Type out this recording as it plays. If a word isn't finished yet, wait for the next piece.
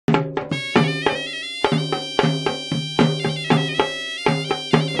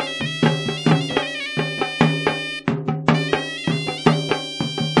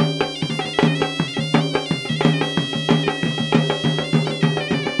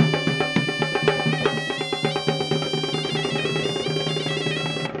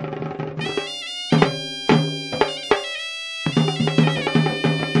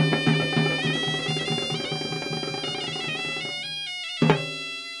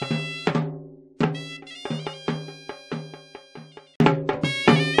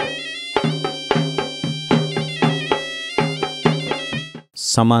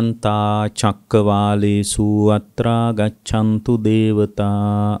समन्ता चक्कवालेषु अत्रा गच्छन्तु देवता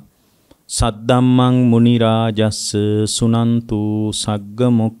सद्दम्मं मुनिराजस्स सुनन्तु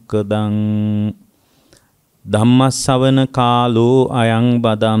सग्गमुक्कदं धम्मස්සවන කාලෝ අයං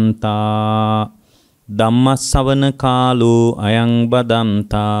බදන්තා ධම්මස්සවන කාලෝ අයං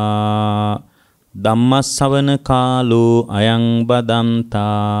බදන්තා ධම්මස්සවන කාලෝ අයං බදන්තා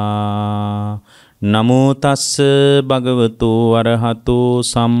නමෝ තස්ස භගවතෝ අරහතෝ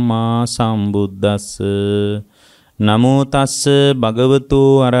සම්මා සම්බුද්දස්ස නමෝ තස්ස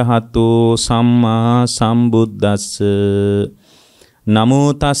භගවතෝ අරහතෝ සම්මා සම්බුද්දස්ස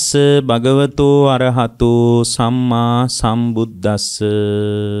නමෝ තස්ස භගවතෝ අරහතෝ සම්මා සම්බුද්දස්ස.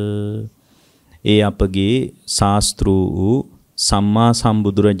 ඒ අපගේ ශාස්ත්‍රූ වූ සම්මා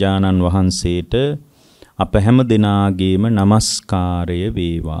සම්බුදුරජාණන් වහන්සේට අප හැම දෙනාගේම নমස්කාරය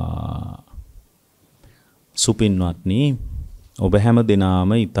වේවා. සුපින්වත්නි, ඔබ හැම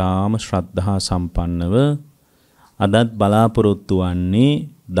දෙනාම ඊටාම ශ්‍රද්ධා සම්පන්නව අදත් බලාපොරොත්තු වන්නේ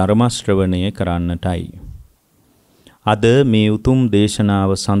ධර්ම ශ්‍රවණය කරන්නටයි. අද මේ උතුම්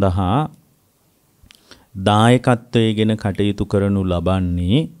දේශනාව සඳහා දායකත්වයෙන් කටයුතු කරනු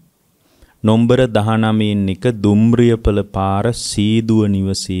ලබන්නේ නොම්බර 19 එක දුම්රියපල පාර සීදුව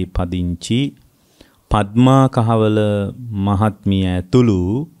නිවසේ පදිංචි පද්මා කහවල මහත්මිය ඇතුළු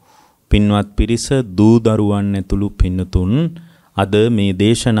පින්වත් පිරිස දූ දරුවන් ඇතුළු පින්තුන් අද මේ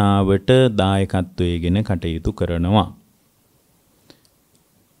දේශනාවට දායකත්වයෙන් කටයුතු කරනවා.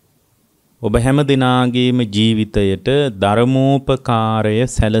 ඔබ හැම දිනාගේම ජීවිතයට ධර්මෝපකාරය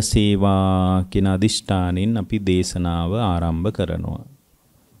සැලසේවා කියන අදිෂ්ඨානෙන් අපි දේශනාව ආරම්භ කරනවා.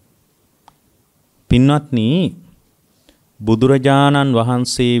 පින්වත්නි, බුදුරජාණන්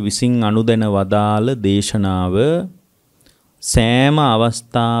වහන්සේ විසින් අනුදැන වදාළ දේශනාව සෑම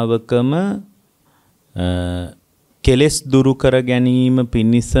අවස්ථාවකම කෙලෙස් දුරු කර ගැනීම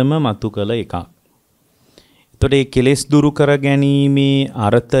පිණිසම මතු කළ එකක්. එතකොට මේ කෙලෙස් දුරු කර ගැනීමේ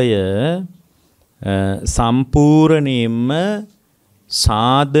අර්ථය සම්පූර්ණයෙන්ම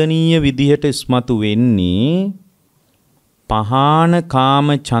සාධනීය විදිහට ඉස්මතු වෙන්නේ පහාන කාම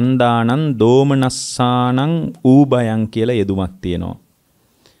චන්දානං දෝමනස්සානං ඌබයං කියලා යෙදුමක් තියෙනවා.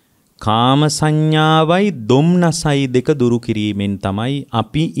 කාම සංඥාවයි දොම්නසයි දෙක දුරු කිරීමෙන් තමයි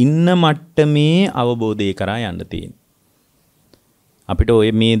අපි ඉන්න මට්ටමේ අවබෝධය කරා යන්න තියෙන්නේ. අපිට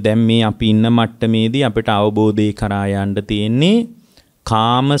ඔය මේ දැන් මේ අපි ඉන්න මට්ටමේදී අපිට අවබෝධය කරා යන්න තියෙන්නේ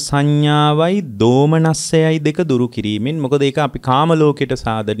කාම සංඥාවයි දෝමනස්සයයි දෙක දුරු කිරීමෙන්. මොකද ඒක අපි කාම ලෝකෙට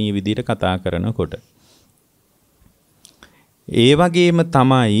සාධනීය විදිහට කතා කරනකොට. ඒ වගේම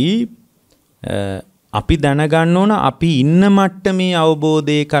තමයි අපි දැනගන්න ඕන අපි ඉන්න මට්ටමේ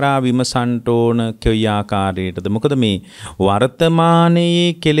අවබෝධය කරා විමසන්න ඕන කොයි ආකාරයටද. මොකද මේ වර්තමානයේ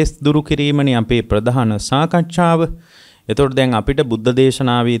කෙලෙස් දුරු කිරීමනේ අපේ ප්‍රධාන සාකච්ඡාව. එතකොට දැන් අපිට බුද්ධ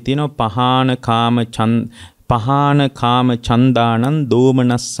දේශනාවේ තියෙනවා පහාන කාම චන්දානං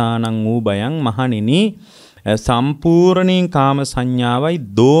දෝමනස්සානං ඌබයං. මහණෙනි, සම්පූර්ණයෙන් කාම සංඥාවයි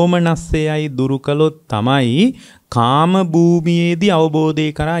දෝමනස්සයයි දුරු කළොත් තමයි කාම භූමියේදී අවබෝධය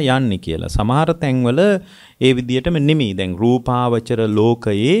කරා යන්නේ කියලා. සමහර තැන්වල ඒ විදිහටම නෙමෙයි. දැන් රූපාවචර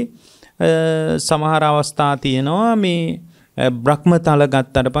ලෝකයේ සමහර අවස්ථා තියෙනවා මේ බ්‍රහ්මතල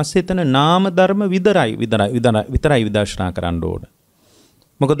ගත්තට පස්සේ එතන නාම ධර්ම විතරයි විදර්ශනා කරන්න ඕන.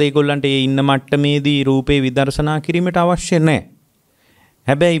 මොකද ඒගොල්ලන්ට ඒ ඉන්න මට්ටමේදී රූපේ විදර්ශනා කිරීමට අවශ්‍ය නැහැ.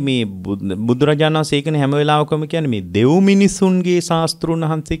 හැබැයි මේ බුදුරජාණන් වහන්සේ ඒකනේ හැම වෙලාවකම කියන්නේ මේ දෙව් මිනිසුන්ගේ ශාස්ත්‍රුන්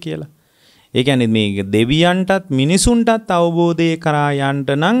වහන්සේ කියලා. ඒ කියන්නේ මේ දෙවියන්ටත් මිනිසුන්ටත් අවබෝධය කරා යන්න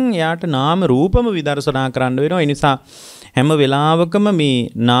නම් යාට නාම රූපම විදර්ශනා කරන්න වෙනවා. ඒ නිසා හැම වෙලාවකම මේ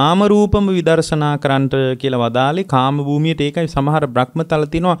නාම රූපම විදර්ශනා කරන්නට කියලා වදාලේ කාම භූමියට. ඒකයි සමහර බ්‍රහ්මතල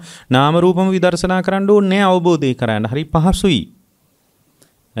තිනවා නාම රූපම විදර්ශනා කරන්න ඕනේ අවබෝධය කරගන්න. හරි පහසුයි.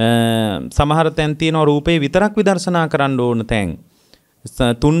 සමහර තැන් තියෙනවා රූපේ විතරක් විදර්ශනා කරන්න ඕන තැන්.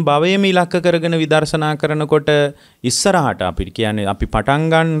 තුන් භවයේම ඉලක්ක කරගෙන විදර්ශනා කරනකොට ඉස්සරහට අපිට කියන්නේ අපි පටන්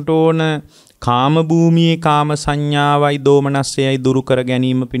ගන්නට ඕන කාම භූමියේ කාම සංඥාවයි දෝමනස්සයයි දුරු කර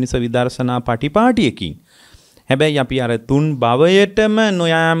ගැනීම පිණිස විදර්ශනා පටිපාටියකින්. හැබැයි අපි අර තුන් භවයටම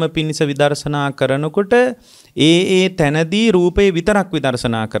නොයාම පිණිස විදර්ශනා කරනකොට ඒ තැනදී රූපේ විතරක්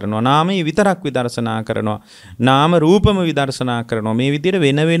විදර්ශනා කරනවා, නාමයේ විතරක් විදර්ශනා කරනවා, නාම රූපම විදර්ශනා කරනවා. මේ විදිහට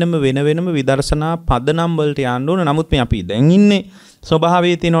වෙන වෙනම විදර්ශනා පදනම් වලට යන්න ඕන. නමුත් මේ අපි දැන් ඉන්නේ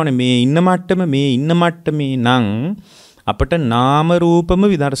ස්වභාවයේ තියෙනවනේ මේ ඉන්න මට්ටමේ නම් අපට නාම රූපම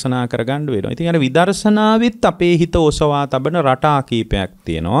විදර්ශනා කරගන්න වෙනවා. ඉතින් අර විදර්ශනාවෙත් අපේ හිත ඔසවා තබන රටා කීපයක්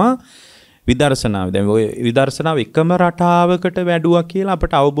තියෙනවා. විදර්ශනාව දැන් ඔය විදර්ශනාව එකම රටාවකට වැඩුවා කියලා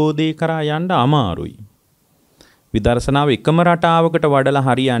අපට අවබෝධය කරා යන්න අමාරුයි. විදර්ශනාව එකම රටාවකට වඩලා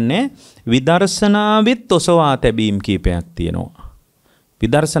හරියන්නේ. විදර්ශනාවෙත් ඔසවා තැබීම් කීපයක් තියෙනවා.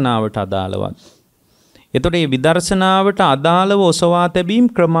 විදර්ශනාවට අදාළවත්. එතකොට මේ විදර්ශනාවට අදාළව ඔසවා තැබීම්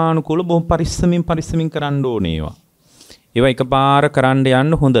ක්‍රමානුකූල බොහොම පරිස්සමින් කරන්න ඕනේ ඒවා. ඒවා එකපාර කරන්න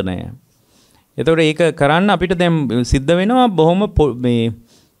යන්න හොඳ නෑ. එතකොට ඒක කරන්න අපිට දැන් සිද්ධ වෙනවා බොහොම මේ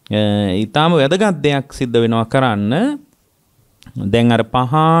ඊටාම වැදගත් දෙයක් සිද්ධ වෙනවා කරන්න. දැන් අර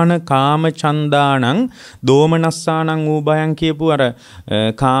පහාන කාම ඡන්දානං දෝමනස්සානං ඌබයං කියපු අර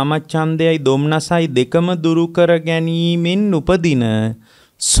කාම ඡන්දයයි දොම්නසයි දෙකම දුරු කර ගැනීමෙන් උපදින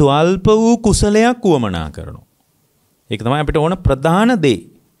ස්වල්ප වූ කුසලයක් වමනා කරනවා. ඒක තමයි අපිට ඕන ප්‍රධාන දේ.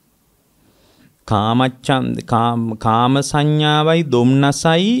 කාම සංඥාවයි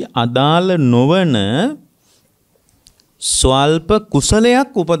දොම්නසයි අදාළ නොවන ස්වල්ප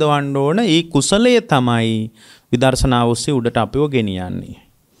කුසලයක් උපදවන්න ඕන. ඒ කුසලය තමයි විදර්ශනාව ඔස්සේ උඩට අපිව ගෙනියන්නේ.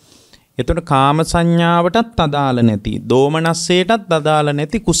 එතකොට කාම සංඥාවටත් අදාළ නැති, දෝමනස්සයටත් අදාළ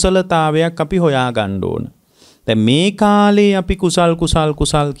නැති කුසලතාවයක් අපි හොයා ගන්න ඕන. දැන් මේ කාලේ අපි කුසල්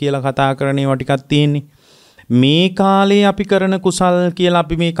කියලා කතා කරන ඒවා ටිකක් තියෙන්නේ. මේ කාලේ අපි කරන කුසල් කියලා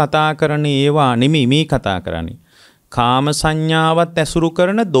අපි මේ කතා කරන ඒවා නෙමෙයි මේ කතා කරන්නේ. කාම සංඥාවත් ඇසුරු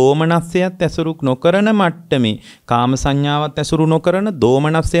කරන දෝමනස්සයත් ඇසුරු නොකරන මට්ටමේ කාම සංඥාවත් ඇසුරු නොකරන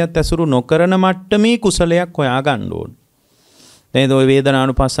දෝමනස්සයත් ඇසුරු නොකරන මට්ටමේ කුසලයක් හොයා ගන්න ඕන. දැන් ඔය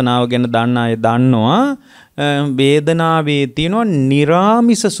වේදනානුපස්සනාව ගැන දන්න අය දන්නවා වේදනාවේ තියෙනවා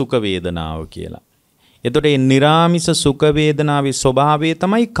නිරාමිස සුඛ වේදනාව කියලා. එතකොට මේ නිරාමිස සුඛ වේදනාවේ ස්වභාවය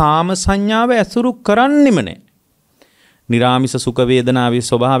තමයි කාම සංඥාව ඇසුරු කරන්නෙම නැහැ. නිරාමිස සුඛ වේදනාවේ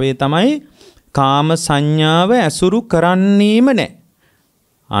ස්වභාවය තමයි කාම සංඥාව ඇසුරු කරන්නේම නැහැ.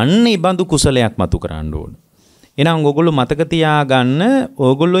 අන්න ඒ බඳු කුසලයක් මතු කරන්න ඕන. එහෙනම් ඔයගොල්ලෝ මතක තියාගන්න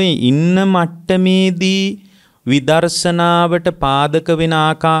ඔයගොල්ලෝ ඉන්න මට්ටමේදී විදර්ශනාවට පාදක වෙන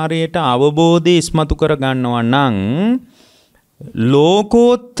ආකාරයට අවබෝධය ඉස්මතු කර ගන්නවා නම්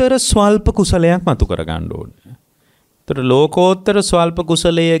ලෝකෝත්තර ස්වල්ප කුසලයක් මතු කර ගන්න ඕන. ඒතර ලෝකෝත්තර ස්වල්ප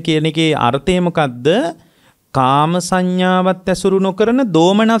කුසලය කියන එකේ අර්ථය මොකද්ද? කාම සංඥාවත් ඇසුරු නොකරන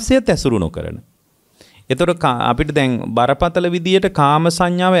දෝමනස්සයත් ඇසුරු නොකරන. එතකොට අපිට දැන් බරපතල විදියට කාම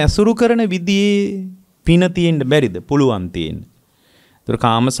සංඥාව ඇසුරු කරන විදිහේ පින තියෙන්න බැරිද? පුළුවන් තියෙන්න. එතකොට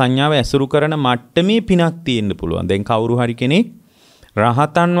කාම සංඥාව ඇසුරු කරන මට්ටමේ පිනක් තියෙන්න පුළුවන්. දැන් කවුරු හරි කෙනෙක්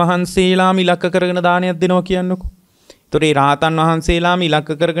රහතන් වහන්සේලාම ඉලක්ක කරගෙන දානයක් දෙනවා කියන්නකෝ. එතකොට මේ රහතන් වහන්සේලාම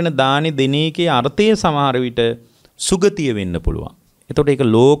ඉලක්ක කරගෙන දානේ දෙන එකේ අර්ථය සමහර විට සුගතිය වෙන්න පුළුවන්. එතකොට ඒක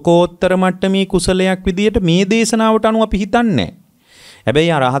ලෝකෝත්තර මට්ටමේ කුසලයක් විදියට මේ දේශනාවට අනුව අපි හිතන්නේ.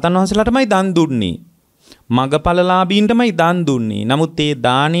 හැබැයි රහතන් වහන්සේලාටමයි දන් දුන්නේ. මගපලලාභීන්ටමයි දන් දුන්නේ. නමුත් ඒ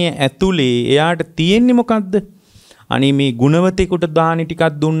දානය ඇතුලේ එයාට තියෙන්නේ මොකද්ද? අනේ මේ ගුණවතෙකුට දානි ටිකක්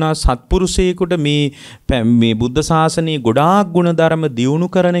දුන්නා, සත්පුරුෂයෙකුට මේ බුද්ධ ශාසනයේ ගොඩාක් ගුණධර්ම දියුණු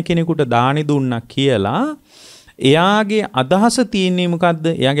කරන කෙනෙකුට දානි දුන්නා කියලා එයාගේ අදහස තියෙන්නේ මොකද්ද?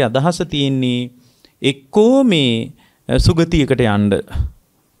 එයාගේ අදහස තියෙන්නේ එක්කෝ මේ සුගතියකට යන්න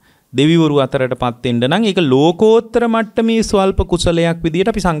දෙවිවරු අතරටපත් වෙන්න නම් ඒක ලෝකෝත්තර මට්ටමේ ස්වල්ප කුසලයක්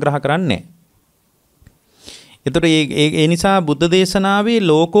විදියට අපි සංග්‍රහ කරන්නේ. එතකොට ඒ නිසා බුද්ධ දේශනාවේ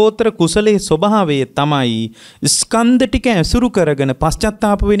ලෝකෝත්තර කුසලයේ ස්වභාවය තමයි ස්කන්ධ ටික ඇසුරු කරගෙන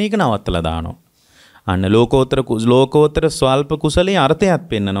පශ්චාත්තාප වෙන එක නවත්තලා දානවා. අන්න ලෝකෝත්තර ස්වල්ප කුසලයේ අර්ථයක්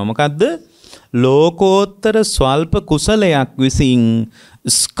පෙන්නනවා. මොකද්ද? ලෝකෝත්තර ස්වල්ප කුසලයක් විසින්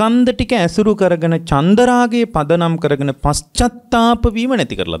ස්කන්ධ ටික ඇසුරු කරගෙන චන්දරාගයේ පදනම් කරගෙන පශ්චාත්තාප වීම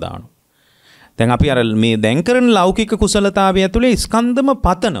නැති කරලා දානවා. දැන් අපි අර මේ දැන් කරන ලෞකික කුසලතාවය ඇතුලේ ස්කන්ධම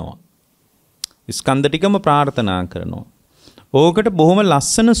පතනවා. ස්කන්ධ ටිකම ප්‍රාර්ථනා කරනවා. ඕකට බොහොම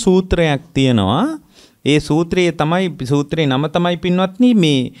ලස්සන සූත්‍රයක් තියෙනවා. ඒ සූත්‍රයේ නම තමයි පින්වත්නි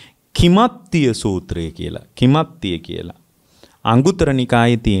මේ කිමත්තිය සූත්‍රය කියලා. කිමත්තිය කියලා. අංගුත්තර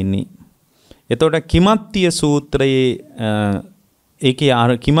නිකායේ තියෙන්නේ. එතකොට කිමත්තිය සූත්‍රයේ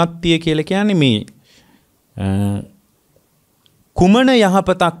ඒකේ කිමත්තිය කියලා කියන්නේ මේ කුමන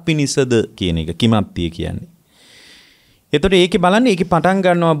යහපතක් පිණිසද කියන එක කිමත්තිය කියන්නේ. එතකොට ඒකේ බලන්න ඒකේ පටන්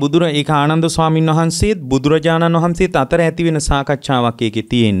ගන්නවා ඒක ආනන්ද ස්වාමීන් වහන්සේත් බුදුරජාණන් වහන්සේත් අතර ඇති වෙන සාකච්ඡාවක් ඒකේ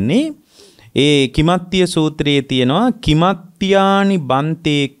තියෙන්නේ. ඒ කිමත්තිය සූත්‍රයේ තියෙනවා කිමත්ත්‍යානි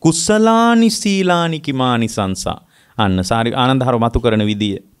බන්තේ කුසලානි සීලානි කිමානි සංසා. අන්න ආනන්ද හර මතු කරන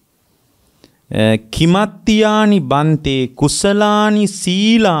විදිය. කිමත්ත්‍යානි බන්තේ කුසලානි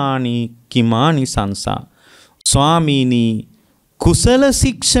සීලානි කිමානි සංසා. ස්වාමීනි කුසල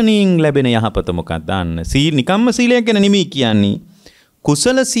ශික්ෂණයෙන් ලැබෙන යහපත මොකක්ද? අන්න නිකම්ම සීලයක් ගැන නෙමෙයි කියන්නේ.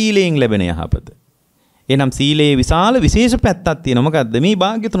 කුසල සීලයෙන් ලැබෙන යහපත. එහෙනම් සීලේ විශාල විශේෂ පැත්තක් තියෙනවා. මොකද්ද? මේ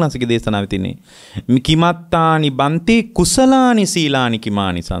භාග්‍යතුන් වහන්සේගේ දේශනාවේ තියෙන්නේ. කිමත්තානි බන්ති කුසලානි සීලානි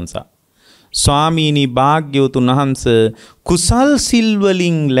කිමානි සංසා. ස්වාමීනි භාග්‍යවතුන් වහන්සේ කුසල් සිල්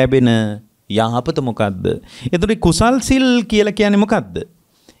වලින් ලැබෙන යහපත මොකද්ද? එතකොට කුසල් සිල් කියලා කියන්නේ මොකද්ද?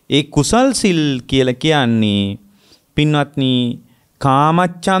 ඒ කුසල් සිල් කියලා කියන්නේ පින්වත්නි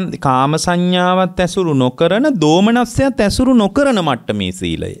කාම සංඥාවත් ඇසුරු නොකරන දෝමනස්සයත් ඇසුරු නොකරන මට්ටමේ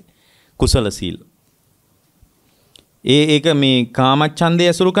සීලය කුසල සීල. ඒක මේ කාමච්ඡන්දය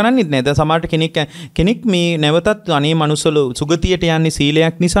ඇසුරු කරන්නේ නැහැ. දැන් සමහරට කෙනෙක් මේ නැවතත් අනේ මනුස්ස සුගතියට යන්නේ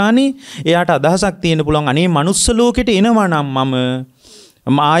සීලයක් නිසානේ. එයාට අදහසක් තියෙන්න පුළුවන් අනේ මනුස්ස ලෝකෙට එනවා නම්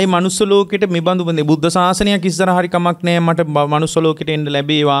මම ආයේ මනුස්ස ලෝකෙට මෙබඳු බුද්ධ ශාසනයක් ඉස්සරහ හරි කමක් නැහැ මට මනුස්ස ලෝකෙට එන්න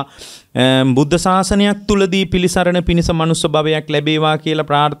ලැබේවා. බුද්ධ ශාසනයක් තුලදී පිළිසරණ පිණිස මනුස්ස භවයක් ලැබේවා කියලා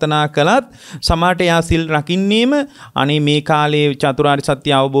ප්‍රාර්ථනා කළත් සමහරට යා සිල් රකින්නේම අනේ මේ කාලේ චතුරාර්ය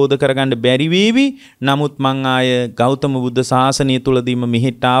සත්‍ය අවබෝධ කරගන්න බැරි වේවි. නමුත් මං ආය ගෞතම බුද්ධ ශාසනය තුලදීම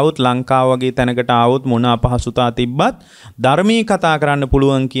මෙහෙට ආවොත් ලංකාව වගේ තැනකට ආවොත් මොන අපහසුතා තිබ්බත් ධර්මයේ කතා කරන්න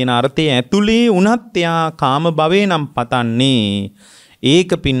පුළුවන් කියන අර්ථය ඇතුලේ උනත් එයා කාම භවේ නම් පතන්නේ. ඒක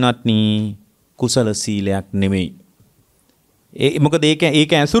පින්වත්නි කුසල සීලයක් නෙමෙයි. මොකද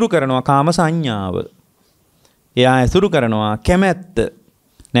ඒක ඇසුරු කරනවා කාම සංඥාව. එයා ඇසුරු කරනවා කැමැත්ත.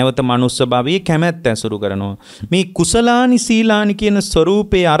 නැවත මනුස්ස භවයේ කැමැත්ත ඇසුරු කරනවා. මේ කුසලානි සීලානි කියන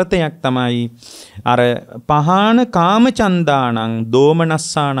ස්වરૂපයේ අර්ථයක් තමයි අර පහාන කාම චන්දානං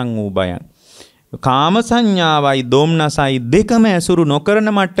දෝමනස්සානං ඌබයං. කාම සංඥාවයි දෝමනසයි දෙකම ඇසුරු නොකරන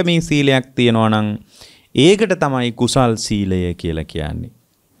මට්ටමේ සීලයක් තියෙනවා නම් ඒකට තමයි කුසල් සීලය කියලා කියන්නේ.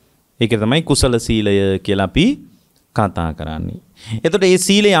 ඒක තමයි කුසල සීලය කියලා අපි කතා කරන්නේ. එතකොට මේ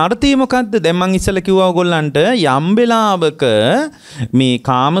සීලේ අර්ථය මොකද්ද? දැන් මම ඉස්සෙල්ලා කිව්වා ඔයගොල්ලන්ට යම් වෙලාවක මේ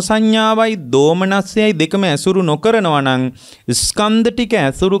කාම සංඥාවයි දෝමනස්සයයි දෙකම ඇසුරු නොකරනවා නම් ස්කන්ධ ටික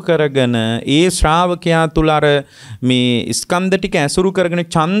ඇසුරු කරගෙන ඒ ශ්‍රාවකයා තුල අර මේ ස්කන්ධ ටික ඇසුරු කරගෙන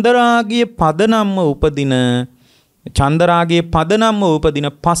චන්දරාගයේ පදනම්ම උපදින චන්දරාගයේ පදනම්ම උපදින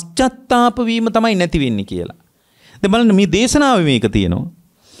පශ්චත්තාප වීම තමයි නැති වෙන්නේ කියලා. දැන් බලන්න මේ දේශනාවේ මේක තියෙනවා.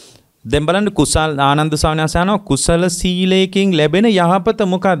 දැන් බලන්න කුසල් ආනන්ද සාවනසානෝ කුසල සීලයෙන් ලැබෙන යහපත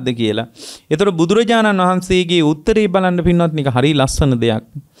මොකක්ද කියලා. ඒතර බුදුරජාණන් වහන්සේගේ උත්තරේ බලන්න පින්වත් මේක හරි ලස්සන දෙයක්.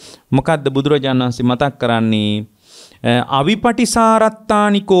 මොකක්ද බුදුරජාණන් වහන්සේ මතක් කරන්නේ?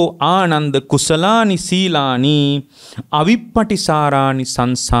 අවිපටිසාරත්තානිකෝ ආනන්ද කුසලානි සීලානි අවිපටිසාරානි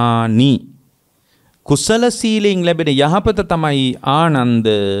සංසානි. කුසල සීලයෙන් ලැබෙන යහපත තමයි ආනන්ද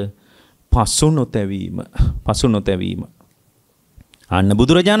පසු නොතැවීම. අන්න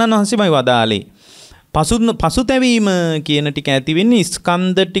බුදුරජාණන් වහන්සේමයි වදාළේ. පසුතැවීම කියන ටික ඇති වෙන්නේ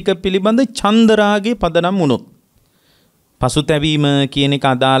ස්කන්ධ ටික පිළිබඳ චන්දරාගේ පදනම් වුණොත්. පසුතැවීම කියන එක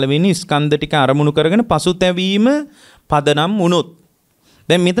අදාළ වෙන්නේ ස්කන්ධ ටික අරමුණු කරගෙන පසුතැවීම පදනම් වුණොත්.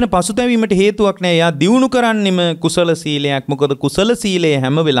 දැන් මෙතන පසුතැවීමට හේතුවක් නෑ. එයා දියුණු කරන්නෙම කුසල සීලයක්. මොකද කුසල සීලය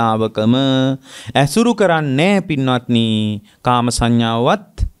හැම වෙලාවකම ඇසුරු කරන්නේ පින්වත්නි කාම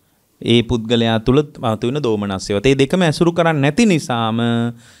සංඥාවවත් ඒ පුද්ගලයා තුල මතුවෙන දෝමනස්සයවත්. ඒ දෙකම ඇසුරු කරන්නේ නැති නිසාම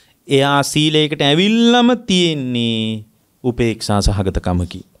එයා සීලයකට ඇවිල්ලාම තියෙන්නේ උපේක්ෂා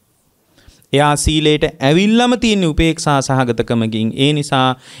සහගතකමකින්. එයා සීලයට ඇවිල්ලාම තියෙන උපේක්ෂා සහගතකමකින්. ඒ නිසා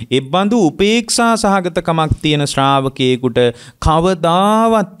එබ්බඳු උපේක්ෂා සහගතකමක් තියෙන ශ්‍රාවකයෙකුට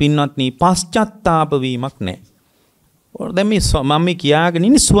කවදාවත් පින්වත්නි පශ්චත්තාප වීමක් නැහැ. දැන් මම කියාගෙන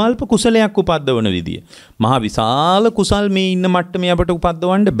ඉන්නේ ස්වල්ප කුසලයක් උපද්දවන විදිය. මහා විශාල කුසල් මේ ඉන්න මට්ටමේ අපට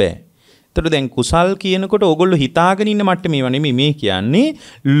උපද්දවන්න බෑ. ඒතර දැන් කුසල් කියනකොට ඕගොල්ලෝ හිතාගෙන ඉන්න මට්ටමේව නෙමෙයි මේ කියන්නේ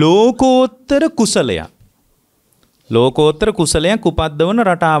ලෝකෝත්තර කුසලයක්. ලෝකෝත්තර කුසලයක් උපද්දවන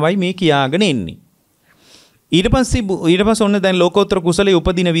රටාවයි මේ කියාගෙන ඉන්නේ. ඊට පස්සේ ඔන්න දැන් ලෝකෝත්තර කුසලයේ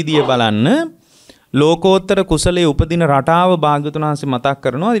උපදින විදිය බලන්න. ලෝකෝත්තර කුසලයේ උපදින රටාව භාග්‍යවතුන් වහන්සේ මතක්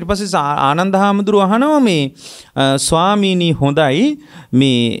කරනවා. ඊට පස්සේ ආනන්ද හාමුදුරුවෝ අහනවා මේ ස්වාමීනි හොඳයි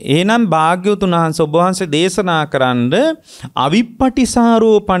මේ එහෙනම් භාග්‍යවතුන් වහන්සේ ඔබ වහන්සේ දේශනා කරන්න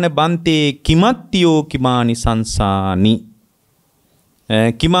අවිප්පටිසාරෝපණ බන්තේ කිමත්තියෝ කිමානි සංසානි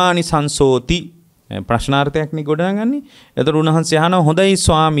කිමානි සංසෝති ප්‍රශ්නාර්ථයක් නේ ගොඩනගන්නේ. එතකොට උන්වහන්සේ අහනවා හොඳයි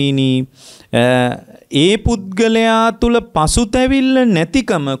ස්වාමීනි ඒ පුද්ගලයා තුල පසුතැවිල්ල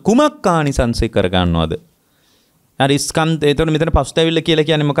නැතිකම කුමක් ආනිසංසය කරගන්නවද? හරි ස්කන්ධ. එතකොට මෙතන පසුතැවිල්ල කියලා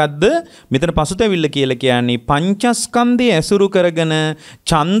කියන්නේ මොකද්ද? මෙතන පසුතැවිල්ල කියලා කියන්නේ පංචස්කන්ධය ඇසුරු කරගෙන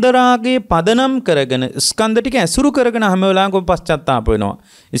චන්දරාගයේ පදනම් කරගෙන ස්කන්ධ ටික ඇසුරු කරගෙන හැම වෙලාවකම පශ්චාත්තාප වෙනවා.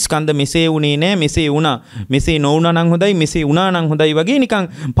 ස්කන්ධ මෙසේ උනේ නෑ මෙසේ වුණා. මෙසේ නොවුණා නම් හොඳයි මෙසේ වුණා නම් හොඳයි වගේ නිකන්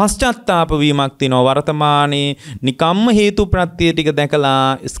පශ්චාත්තාප වීමක් තියෙනවා. වර්තමානයේ නිකම්ම හේතු ප්‍රත්‍ය ටික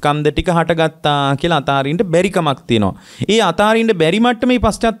දැකලා ස්කන්ධ ටික හටගත්තා කියලා අතාරින්න බැරි කමක් තියෙනවා. ඒ අතාරින්න බැරි මට්ටමේ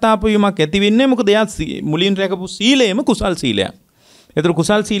පශ්චාත්තාප වීමක් ඇති වෙන්නේ මොකද එයා මුලින් රැකපු සීලයම කුසල් සීලයක්. ඒතර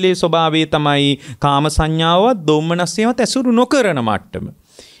කුසල් සීලයේ ස්වභාවය තමයි කාම සංඥාවවත් දෝමනස්සයවත් ඇසුරු නොකරන මට්ටම.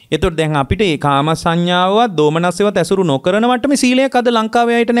 ඒතර දැන් අපිට මේ කාම සංඥාවවත් දෝමනස්සයවත් ඇසුරු නොකරන මට්ටමේ සීලයක් අද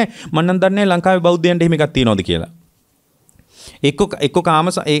ලංකාවේ අයට නැහැ. මම නම් දන්නේ ලංකාවේ බෞද්ධයන්ට එහෙම එකක් තියනවද කියලා. එක්ක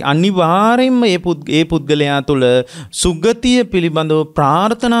කාම අනිවාර්යෙන්ම ඒ පුද්ගලයා තුළ සුගතිය පිළිබඳව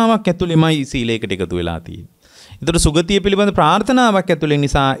ප්‍රාර්ථනාවක් ඇතුළෙමයි සීලයකට එකතු වෙලා තියෙන්නේ. ඒතර සුගතිය පිළිබඳ ප්‍රාර්ථනාවක් ඇතුළේ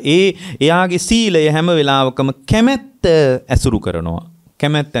නිසා එයාගේ සීලය හැම වෙලාවකම කැමැත්ත ඇසුරු කරනවා.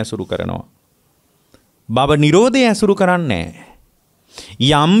 කැමැත්ත ඇසුරු කරනවා. භව නිරෝධය ඇසුරු කරන්නේ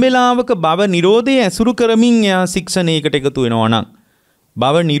යම් වෙලාවක භව නිරෝධය ඇසුරු කරමින් එයා ශික්ෂණයකට එකතු වෙනවා නම්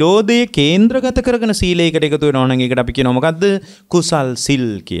භව නිරෝධයේ කේන්ද්‍රගත කරගෙන සීලයකට එකතු වෙනවා නම් ඒකට අපි කියනවා මොකද්ද? කුසල් සිල්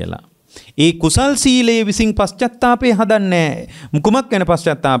කියලා. ඒ කුසල් සීලයේ විසින් පශ්චාත්තාපේ හදන්නේ මුකුමක් ගැන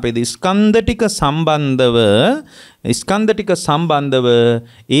පශ්චාත්තාපේද? ස්කන්ධ ටික සම්බන්ධව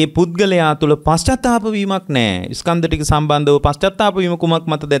ඒ පුද්ගලයා තුළ පශ්චාත්තාප වීමක් නැහැ. ස්කන්ධ ටික සම්බන්ධව පශ්චාත්තාප වීම කුමක්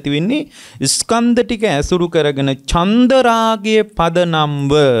මතද ඇති වෙන්නේ? ස්කන්ධ ටික ඇසුරු කරගෙන ඡන්ද රාගයේ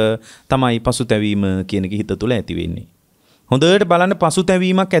පදනම්ව තමයි පසුතැවීම කියන එක හිත තුළ ඇති වෙන්නේ. හොඳට බලන්න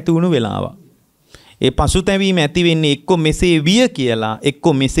පසුතැවීමක් ඇති වුණු වෙලාවක්. ඒ පසුතැවීම ඇති වෙන්නේ එක්ක මෙසේ විය කියලා එක්ක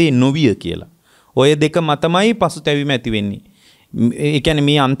මෙසේ නොවිය කියලා. ඔය දෙක මතමයි පසුතැවීම ඇති වෙන්නේ. ඒ කියන්නේ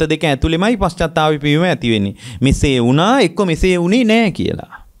මේ අන්ත දෙක ඇතුළෙමයි පශ්චාත්තාප වීම ඇති වෙන්නේ. මෙසේ වුණා එක්ක මෙසේ වුණේ නැහැ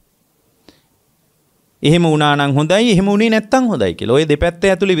කියලා. එහෙම වුණා නම් හොඳයි එහෙම වුණේ නැත්තම් හොඳයි කියලා. ඔය දෙපැත්ත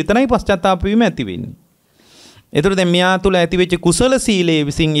ඇතුළේ විතරයි පශ්චාත්තාප වීම ඇති වෙන්නේ. එතකොට දැන් මෙයා තුළ ඇතිවෙච්ච කුසල සීලයේ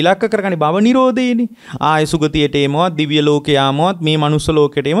විසින් ඉලක්ක කරගන්නේ භව නිරෝධයනේ. ආය සුගතියට එමවත් දිව්‍ය ලෝකේ ආමවත් මේ මනුස්ස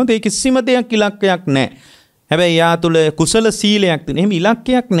ලෝකෙට එමවත් ඒ කිසිම දෙයක් ඉලක්කයක් නැහැ. හැබැයි යා තුළ කුසල සීලයක් තියෙන. එහෙම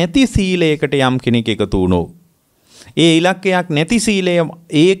ඉලක්කයක් නැති සීලයකට යම් කෙනෙක් එකතු වුණොත් ඒ ඉලක්කයක් නැති සීලය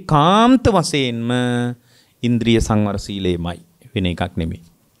ඒකාන්ත වශයෙන්ම ඉන්ද්‍රිය සංවර සීලයමයි, වෙන එකක් නෙමෙයි.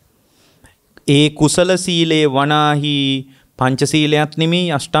 ඒ කුසල සීලේ වනාහි පංච සීලයක්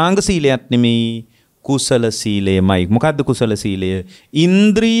නෙමෙයි, අෂ්ටාංග සීලයක් නෙමෙයි, කුසල සීලයමයි. මොකද්ද කුසල සීලය?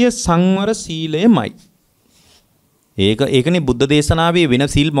 ඉන්ද්‍රිය සංවර සීලයමයි. ඒකනේ බුද්ධ දේශනාවේ වෙන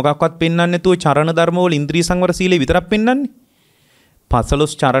සීල් මොකක්වත් පෙන්වන්නේ නැතුව චරණ ධර්ම වල ඉන්ද්‍රිය සංවර සීලය විතරක් පෙන්වන්නේ.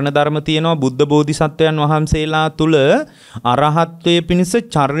 15 චරණ ධර්ම තියෙනවා බුද්ධ බෝධිසත්වයන් වහන්සේලා තුල අරහත්ත්වයේ පිණිස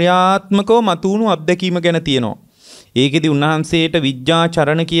චර්යාත්මකව මතුණු අත්දැකීම ගැන තියෙනවා. ඒකෙදි උන්වහන්සේට විඥා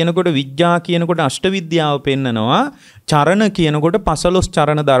චරණ කියනකොට විඥා කියනකොට අෂ්ට විද්‍යාව පෙන්නනවා. චරණ කියනකොට 15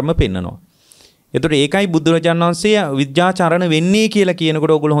 චරණ ධර්ම පෙන්නනවා. එතකොට ඒකයි බුදුරජාණන් වහන්සේ විද්‍යාචරණ වෙන්නේ කියලා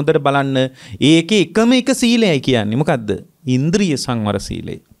කියනකොට ඔයගොල්ලෝ හොඳට බලන්න ඒකේ එකම එක සීලයයි කියන්නේ මොකද්ද? ඉන්ද්‍රිය සංවර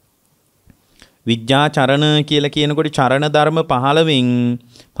සීලය. විද්‍යාචරණ කියලා කියනකොට චරණ ධර්ම 15න්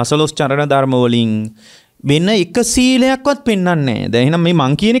 15 චරණ ධර්ම වලින් වෙන එක සීලයක්වත් පෙන්වන්නේ නැහැ. දැන් එහෙනම් මේ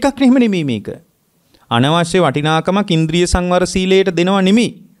මං කියන එකක් නෙමෙයි මේක. අනවශ්‍ය වටිනාකමක් ඉන්ද්‍රිය සංවර සීලයට දෙනවා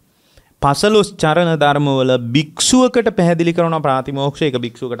නෙමෙයි. 15 චරණ ධර්ම වල භික්ෂුවකට පැහැදිලි කරන ප්‍රාතිමෝක්ෂය එක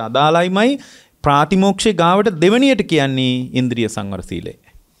භික්ෂුවකට අදාළයිමයි. ප්‍රාතිමෝක්ෂේ ගාවට දෙවණියට කියන්නේ ඉන්ද්‍රිය සංවර සීලය.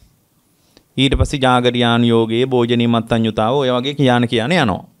 ඊට පස්සේ ජාගරියාන් යෝගයේ භෝජනී මත්තඤ්‍යතාව ඔය වගේ කියන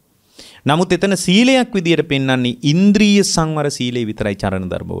යනවා. නමුත් එතන සීලයක් විදියට පෙන්වන්නේ ඉන්ද්‍රිය සංවර සීලය විතරයි චරණ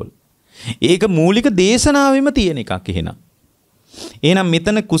ධර්මවල. ඒක මූලික දේශනාවෙම තියෙන එකක් එහෙනම්. එහෙනම්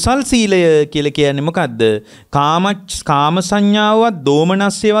මෙතන කුසල් සීලය කියලා කියන්නේ මොකද්ද? කාම සංඥාවවත්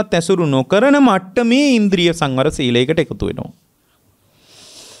දෝමනස්සයවත් ඇසුරු නොකරන මට්ටමේ ඉන්ද්‍රිය සංවර සීලයකට එකතු වෙනවා.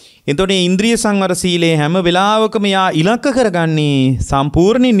 එතකොට ඉන්ද්‍රිය සංවර සීලේ හැම වෙලාවකම යා ඉලක්ක කරගන්නේ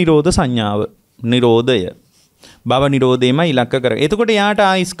සම්පූර්ණ නිරෝධ සංඥාව. නිරෝධය. භව නිරෝධයම ඉලක්ක කර. එතකොට යාට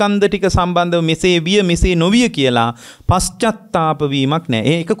ස්කන්ධ ටික සම්බන්ධව මෙසේ විය මෙසේ නොවිය කියලා පශ්චාත්තාප වීමක්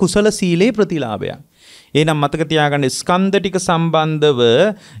නැහැ. ඒක කුසල සීලේ ප්‍රතිලාභයක්. එහෙනම් මතක තියාගන්න ස්කන්ධ ටික සම්බන්ධව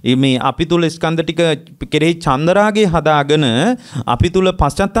මේ අපි තුල ස්කන්ධ ටික කෙරෙහි චන්දරාගය හදාගෙන අපි තුල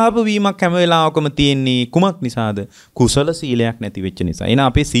පශ්චාත්තාප වීමක් හැම වෙලාවකම තියෙන්නේ කුමක් නිසාද? කුසල සීලයක් නැති වෙච්ච නිසා. එහෙනම්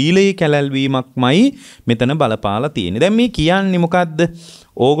අපේ සීලයේ කැලැල් වීමක්මයි මෙතන බලපාලා තියෙන්නේ. දැන් මේ කියන්නේ මොකද්ද?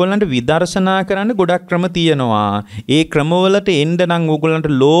 ඕගොල්ලන්ට විදර්ශනා කරන්න ගොඩක් ක්‍රම තියෙනවා. ඒ ක්‍රමවලට එන්න නම්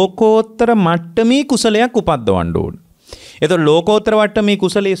ඕගොල්ලන්ට ලෝකෝත්තර මට්ටමේ කුසලයක් උපද්දවන්න ඕන. එතකොට ලෝකෝත්තර මට්ටමේ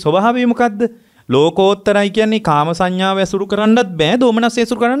කුසලයේ ස්වභාවය මොකද්ද? ලෝකෝත්තරයි කියන්නේ කාම සංඥාව ඇසුරු කරන්නත් බෑ, දෝමනස්සය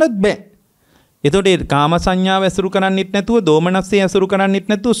ඇසුරු කරන්නත් බෑ. එතකොට ඒ කාම සංඥාව ඇසුරු කරන්නෙත් නැතුව, දෝමනස්සය ඇසුරු කරන්නෙත්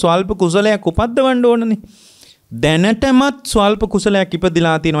නැතුව ස්වල්ප කුසලයක් උපද්දවන්න ඕනනේ. දැනටමත් ස්වල්ප කුසලයක්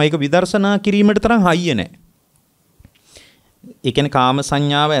ඉපදිලා තියෙනවා. ඒක විදර්ශනා කිරීමට තරම් හයිය නැහැ. ඒ කියන්නේ කාම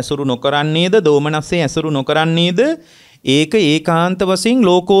සංඥාව ඇසුරු නොකරන්නේද, දෝමනස්සය ඇසුරු නොකරන්නේද, ඒක ඒකාන්ත වශයෙන්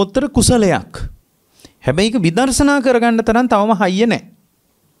ලෝකෝත්තර කුසලයක්. හැබැයි ඒක විදර්ශනා කරගන්න තරම් තවම හයිය නැහැ.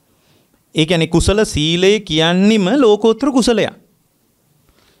 ඒ කියන්නේ කුසල සීලය කියන්නේම ලෝකෝත්තර කුසලයක්.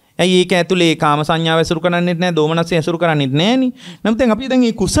 ඇයි ඒක ඇතුලේ කාම සංඥාව ඇසුරු කරන්නේත් නැහැ, දෝමනස්සය ඇසුරු කරන්නේත් නැහෙනි. නමුත් දැන් අපි දැන්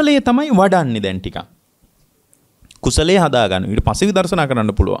මේ කුසලයේ තමයි වඩන්නේ දැන් ටිකක්. කුසලයේ හදාගන්න. ඊට පස්සේ විදර්ශනා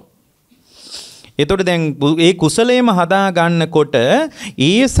කරන්න පුළුවන්. එතකොට දැන් ඒ කුසලයේම හදා ගන්නකොට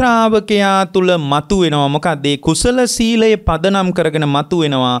ඒ ශ්‍රාවකයා තුල මතු වෙනවා මොකක්ද? ඒ කුසල සීලය පදනම් කරගෙන මතු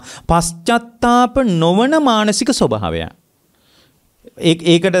වෙනවා පශ්චාත්තාප නොවන මානසික ස්වභාවය.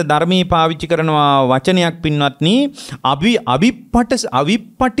 ඒකට ධර්මයේ පාවිච්චි කරනවා වචනයක් පින්වත්නි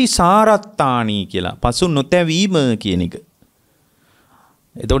අවිප්පටිසාරත්තානි කියලා. පසු නොතැවීම කියන එක.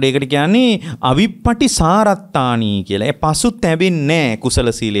 එතකොට ඒකට කියන්නේ අවිප්පටිසාරත්තානි කියලා. ඒ පසු තැවෙන්නේ නැහැ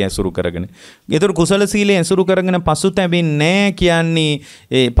කුසල සීලය ඇසුරු කරගෙන. ඒතර කුසල සීලය ඇසුරු කරගෙන පසු තැවෙන්නේ නැහැ කියන්නේ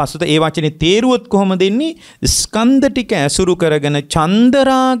ඒ වචනේ තේරුවොත් කොහොමද එන්නේ? ස්කන්ධ ටික ඇසුරු කරගෙන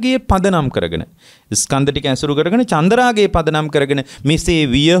චන්දරාගයේ පදනම් කරගෙන. ස්කන්ධ ටික ඇසුරු කරගෙන චන්දරාගයේ පදනම් කරගෙන මෙසේ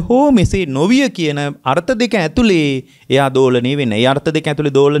විය හෝ මෙසේ නොවිය කියන අර්ථ දෙක ඇතුලේ එයා දෝලණය වෙන්නේ. ඒ අර්ථ දෙක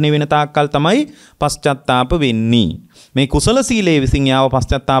ඇතුලේ දෝලණය වෙන තාක්කල් තමයි පශ්චාත්තාප වෙන්නේ. මේ කුසල සීලයේ විසින් යාව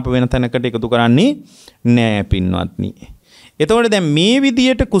පශ්චාත්තාප වෙන තැනකට එකතු කරන්නේ නෑ පින්වත්නි. එතකොට දැන් මේ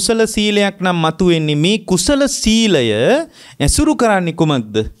විදියට කුසල සීලයක් නම් මතුවෙන්නේ මේ කුසල සීලය ඇසුරු කරන්නේ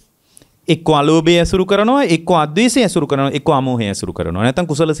කුමක්ද? එක්ක අලෝභය ඇසුරු කරනවා, එක්ක අද්වේෂය ඇසුරු කරනවා, එක්ක අමෝහය ඇසුරු කරනවා. නැත්නම්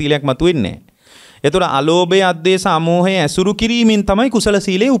කුසල සීලයක් මතුවෙන්නේ නෑ. එතකොට අලෝභය, අද්වේෂ, අමෝහය ඇසුරු කිරීමෙන් තමයි කුසල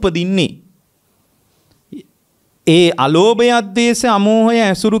සීලය උපදින්නේ. ඒ අලෝභය, අද්වේෂ, අමෝහය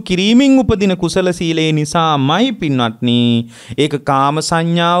ඇසුරු කිරීමෙන් උපදින කුසල සීලය නිසාමයි පින්වත්නි ඒක කාම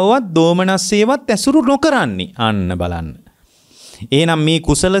සංඥාවවත් දෝමනස්සේවත් ඇසුරු නොකරන්නේ. අන්න බලන්න. එහෙනම් මේ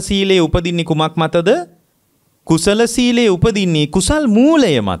කුසල සීලය උපදින්නේ කුමක් මතද? කුසල සීලය උපදින්නේ කුසල්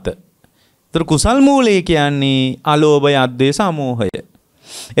මූලය මත. ඒතර කුසල් මූලය කියන්නේ අලෝභය, අද්වේෂ, අමෝහය.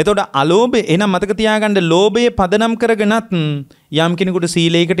 එතකොට අලෝභය එහෙනම් මතක තියාගන්න ලෝභය පදනම් කරගෙනත් යම් කෙනෙකුට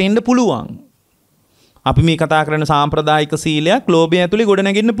සීලයකට එන්න පුළුවන්. අපි මේ කතා කරන සාම්ප්‍රදායික සීලයක් ලෝභය ඇතුලේ ගොඩ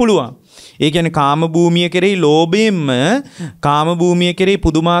නැගෙන්න පුළුවන්. ඒ කියන්නේ කාම භූමිය කෙරෙහි ලෝභයෙන්ම කාම භූමිය කෙරෙහි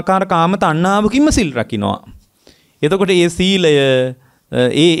පුදුමාකාර කාම තණ්හාවකින්ම සිල් රකින්නවා. එතකොට මේ සීලය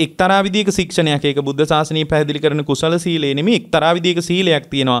එක්තරා විදියක ශික්ෂණයක්. ඒක බුද්ධ ශාසනය පැහැදිලි කරන කුසල සීලය නෙමෙයි. එක්තරා විදියක සීලයක්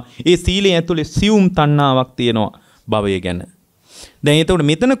තියෙනවා. ඒ සීලය ඇතුලේ සියුම් තණ්හාවක් තියෙනවා භවය ගැන. දැන් එතකොට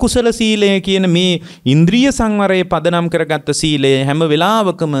මෙතන කුසල සීලය කියන මේ ඉන්ද්‍රිය සංවරයේ පදනම් කරගත්ත සීලය හැම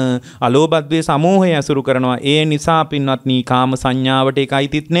වෙලාවකම අලෝභ, ද්වේෂ, අමෝහය ඇසුරු කරනවා. ඒ නිසා පින්වත්නි කාම සංඥාවට ඒක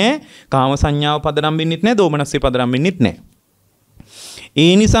අයිතිත් නැහැ. කාම සංඥාව පදනම් වෙන්නෙත් නැහැ. දෝමනස්සේ පදනම් වෙන්නෙත් නැහැ.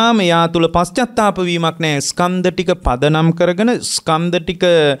 ඒ නිසා මෙයා තුල පශ්චාත්තාප වීමක් නැහැ. ස්කන්ධ ටික පදනම් කරගෙන ස්කන්ධ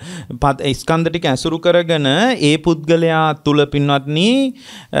ටික ඇසුරු කරගෙන ඒ පුද්ගලයා තුල පින්වත්නි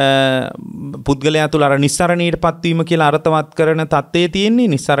පුද්ගලයා තුල අර නිස්සරණීයටපත් වීම කියලා අර්ථවත් කරන தත්ත්වයේ තියෙන්නේ.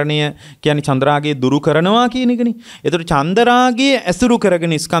 නිස්සරණය කියන්නේ චන්ද්‍රාගයේ දුරු කරනවා කියන එකනේ. ඒතර චන්ද්‍රාගයේ ඇසුරු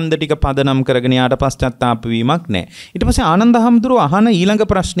කරගෙන ස්කන්ධ ටික පදනම් කරගෙන යාට පශ්චාත්තාප වීමක් නැහැ. ඊට පස්සේ ආනන්ද හැමතුරු අහන ඊළඟ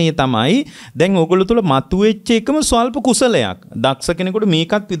ප්‍රශ්නේ තමයි දැන් ඕගොල්ලෝ තුල මතුවෙච්ච එකම ස්වල්ප කුසලයක්. දක්ෂ කෙනෙකුට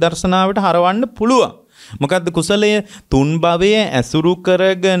මේකත් විදර්ශනාවට හරවන්න පුළුවන්. මොකද්ද කුසලය? තුන් භවය ඇසුරු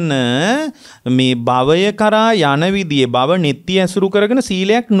කරගෙන මේ භවය කරා යන විදියේ භව නිත්‍ය ඇසුරු කරගෙන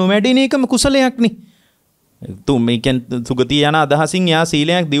සීලයක් නොවැඩෙන එකම කුසලයක්නේ. මේ කියන්නේ සුගතිය යන අදහසින් යා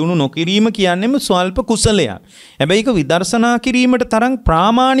සීලයක් දියුණු නොකිරීම කියන්නේම ස්වල්ප කුසලයක්. හැබැයි ඒක විදර්ශනා කිරීමට තරම්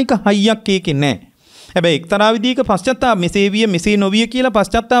ප්‍රාමාණික හයියක් ඒකේ නැහැ. හැබැයි එක්තරා විදියක පශ්චාත්තාප මෙසේ විය මෙසේ නොවිය කියලා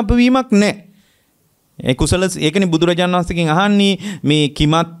පශ්චාත්තාප වීමක් නැහැ. ඒ කුසල ඒකනේ බුදුරජාණන් වහන්සේගෙන් අහන්නේ මේ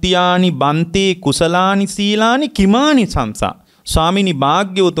කිමත්ත්‍යානි බන්තේ කුසලානි සීලානි කිමානි සංසා. ස්වාමිනී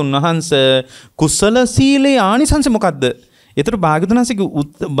භාග්‍යවතුන් වහන්සේ කුසල සීලේ ආනිසංස මොකද්ද? ඒතර භාග්‍යවතුන්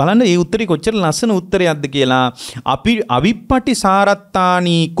වහන්සේගේ බලන්න මේ උත්තරේ කොච්චර ලස්සන උත්තරයක්ද කියලා. අපි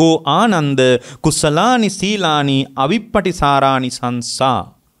අවිප්පටිසාරත්තානි කෝ ආනන්ද කුසලානි සීලානි අවිප්පටිසාරානි සංසා.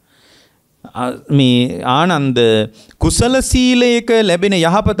 මේ ආනන්ද කුසල සීලයක ලැබෙන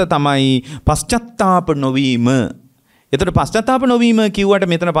යහපත තමයි පශ්චාත්තාප නොවීම. එතකොට පශ්චාත්තාප නොවීම කිව්වට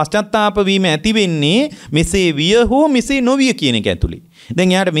මෙතන පශ්චාත්තාප වීම ඇති වෙන්නේ මෙසේ විය හෝ මෙසේ නොවිය කියන එක ඇතුලේ.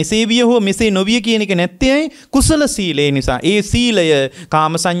 දැන් යාට මෙසේ විය හෝ මෙසේ නොවිය කියන එක නැත්තේ කුසල සීලය නිසා. ඒ සීලය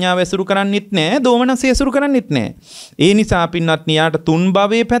කාම සංඥාව ඇසුරු කරන්නේත් නැහැ, දෝමනසය ඇසුරු කරන්නේත් නැහැ. ඒ නිසා පින්වත්නි යාට තුන්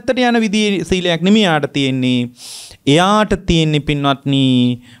භවයේ පැත්තට යන විදිහේ සීලයක් නෙමෙයි යාට තියෙන්නේ. එයාට තියෙන්නේ පින්වත්නි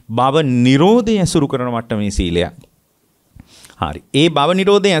භව නිරෝධය ඇසුරු කරන මට්ටමේ සීලයක්. හරි. ඒ භව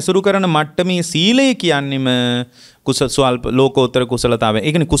නිරෝධය ඇසුරු කරන මට්ටමේ සීලය කියන්නේම කුසල ස්වල්ප ලෝකෝත්තර කුසලතාවය.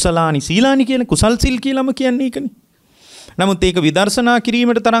 ඒකනේ කුසලානි සීලානි කියලා කුසල් සිල් කියලාම කියන්නේ ඒකනේ. නමුත් ඒක විදර්ශනා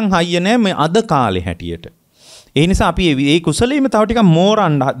කිරීමට තරම් හයිය නැහැ මේ අද කාලේ හැටියට. ඒ නිසා අපි මේ කුසලයේම තව ටිකක්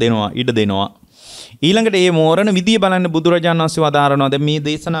මෝරන්න දෙනවා, ඉඩ දෙනවා. ඊළඟට මේ මෝරණ විදිය බලන්න බුදුරජාණන් වහන්සේ වදාරනවා. දැන් මේ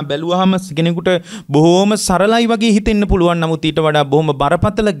දේශනා බැලුවාම කෙනෙකුට බොහොම සරලයි වගේ හිතෙන්න පුළුවන්. නමුත් ඊට වඩා බොහොම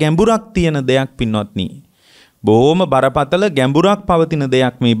බරපතල ගැඹුරක් තියෙන දෙයක් පින්වත්නි. බොහොම බරපතල ගැඹුරක් පවතින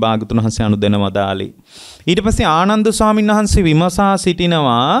දෙයක් මේ භාගතුන් වහන්සේ අනුදැනව දාලේ. ඊට පස්සේ ආනන්ද ස්වාමීන් වහන්සේ විමසා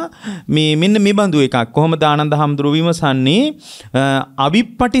සිටිනවා මේ මෙන්න මේ බඳු එකක්. කොහොමද ආනන්ද හඳුරු විමසන්නේ?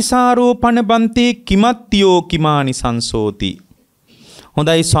 අවිප්පටිසාරෝපණ බන්තේ කිමත්තියෝ කිමානි සංසෝති.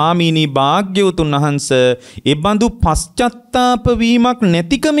 හොඳයි ස්වාමීනි භාග්‍යවතුන් වහන්සේ ඒ බඳු පශ්චාත්තාප වීමක්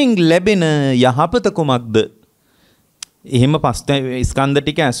නැතිකමින් ලැබෙන යහපත කුමක්ද? එහෙම ස්කන්ධ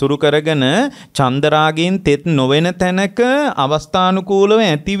ටික ඇසුරු කරගෙන චන්දරාගයෙන් තෙත් නොවන තැනක අවස්ථානුකූලව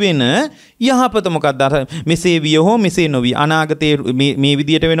ඇති වෙන යහපත මොකක්ද? අර මෙසේ විය හෝ මෙසේ නොවිය. අනාගතේ මේ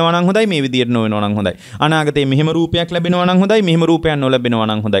විදියට වෙනවා නම් හොඳයි, මේ විදියට නොවෙනවා නම් හොඳයි. අනාගතේ මෙහෙම රූපයක් ලැබෙනවා නම් හොඳයි, මෙහෙම රූපයක් නොලැබෙනවා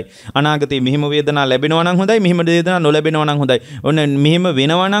නම් හොඳයි. අනාගතේ මෙහෙම වේදනා ලැබෙනවා නම් හොඳයි, මෙහෙම වේදනා නොලැබෙනවා නම් හොඳයි. ඔන්න මෙහෙම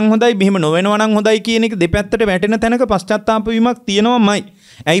වෙනවා නම් හොඳයි, මෙහෙම නොවෙනවා නම් හොඳයි කියන එක දෙපැත්තට වැටෙන තැනක පශ්චාත්තාප වීමක් තියෙනවමයි.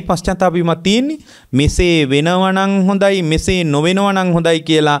 ඇයි පශ්චාත්තාප වීමක් තියෙන්නේ? මෙසේ වෙනවා නම් හොඳයි, මෙසේ නොවෙනවා නම් හොඳයි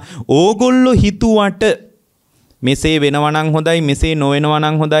කියලා ඕගොල්ලෝ හිතුවට, මෙසේ වෙනවා නම් හොඳයි, මෙසේ නොවෙනවා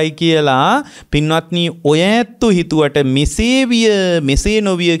නම් හොඳයි කියලා පින්වත්නි ඔය ඇත්තු හිතුවට මෙසේ විය, මෙසේ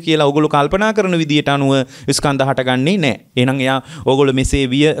නොවිය කියලා ඕගොල්ලෝ කල්පනා කරන විදියට අනුව ස්කන්ධ හටගන්නේ නැහැ. එහෙනම් එයා ඕගොල්ලෝ මෙසේ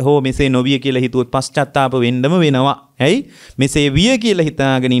විය හෝ මෙසේ නොවිය කියලා හිතුවොත් පශ්චාත්තාප වෙන්නම වෙනවා. ඇයි? මෙසේ විය කියලා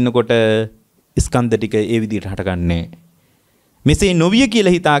හිතාගෙන ඉන්නකොට ස්කන්ධ ටික ඒ විදියට හටගන්නේ නැහැ. මෙසේ නොවිය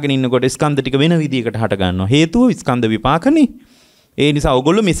කියලා හිතාගෙන ඉන්නකොට ස්කන්ධ ටික වෙන විදියකට හට ගන්නවා. හේතුව ස්කන්ධ විපාකනේ. ඒ නිසා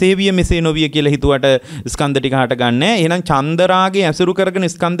ඔයගොල්ලෝ මෙසේ විය මෙසේ නොවිය කියලා හිතුවට ස්කන්ධ ටික හට ගන්නෑ. එහෙනම් චන්දරාගේ ඇසුරු කරගෙන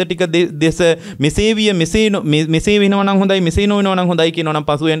ස්කන්ධ ටික දෙස මෙසේ විය මෙසේ වෙනවා නම් හොඳයි, මෙසේ නොවෙනවා නම් හොඳයි කියනවා නම්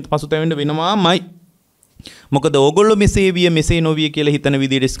පසුතැවෙන්න වෙනවාමයි. මොකද ඕගොල්ලෝ මෙසේ විය මෙසේ නොවිය කියලා හිතන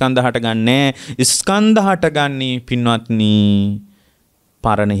විදියට ස්කන්ධ හට ගන්නෑ. ස්කන්ධ හටගන්නේ පින්වත්නි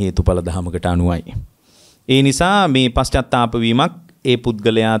පරණ හේතුඵල ධමයකට අනුවයි. ඒ නිසා මේ පශ්චාත්තාප වීමක් ඒ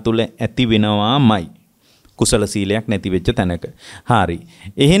පුද්ගලයා තුළ ඇති වෙනවාමයි. කුසල සීලයක් නැති වෙච්ච තැනක. හරි.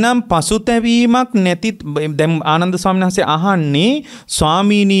 එහෙනම් පසුතැවීමක් නැති දැන් ආනන්ද ස්වාමීන් වහන්සේ අහන්නේ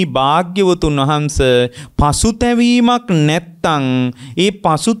ස්වාමීනි භාග්‍යවතුන් වහන්සේ පසුතැවීමක් නැත්තම් ඒ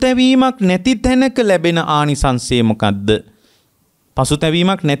පසුතැවීමක් නැති තැනක ලැබෙන ආනිසංසය මොකද්ද?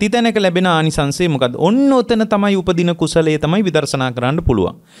 පසුතැවීමක් නැති තැනක ලැබෙන ආනිසංසය මොකද්ද? ඔන්න ඔතන තමයි උපදින කුසලයේ තමයි විදර්ශනා කරන්න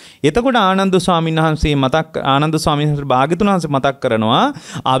පුළුවන්. එතකොට ආනන්ද ස්වාමීන් වහන්සේ භාග්‍යතුන් වහන්සේ මතක් කරනවා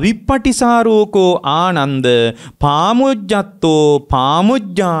අවිප්පටිසාරෝකෝ ආනන්ද පාමුජ්ජත්තෝ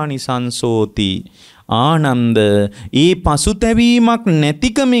පාමුජ්ජානිසංසෝති. ආනන්ද ඒ පසුතැවීමක්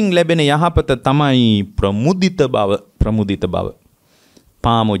නැතිකමින් ලැබෙන යහපත තමයි ප්‍රමුදිත බව.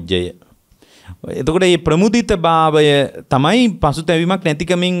 පාමුජ්ජය. එතකොට මේ ප්‍රමුදිත භාවය තමයි පසුතැවීමක්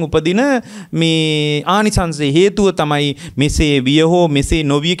නැතිකමින් උපදින මේ ආනිසංසයේ හේතුව තමයි මෙසේ විය හෝ මෙසේ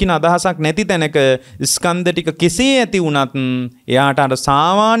නොවිය කියන අදහසක් නැති තැනක ස්කන්ධ ටික කෙසේ ඇති වුණත් එයාට අර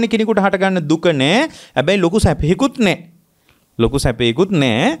සාමාන්‍ය කෙනෙකුට හටගන්න දුක නැහැ. හැබැයි ලොකු සැපේකුත්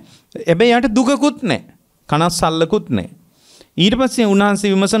නැහැ. හැබැයි යාට දුකකුත් නැහැ. කනස්සල්ලකුත් නැහැ. ඊට පස්සේ උන්වහන්සේ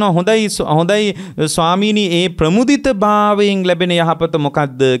විමසනවා හොඳයි ස්වාමීනි ඒ ප්‍රමුදිත භාවයෙන් ලැබෙන යහපත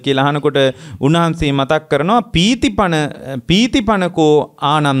මොකද්ද කියලා අහනකොට උන්වහන්සේ මතක් කරනවා පීතිපනකෝ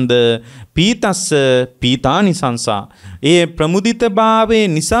ආනන්ද පීතස්ස පීතානිසංසා. ඒ ප්‍රමුදිත භාවයේ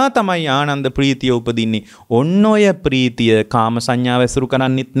නිසා තමයි ආනන්ද ප්‍රීතිය උපදින්නේ. ඔන්න ඔය ප්‍රීතිය කාම සංඥාව ඇසුරු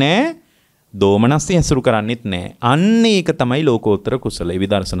කරන්නේත් නැහැ, දෝමනස්ය ඇසුරු කරන්නේත් නැහැ. අන්න ඒක තමයි ලෝකෝත්තර කුසලයේ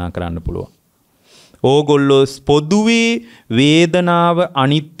විදර්ශනා කරන්න පුළුවන්. ඕගොල්ලෝ පොදුවේ වේදනාව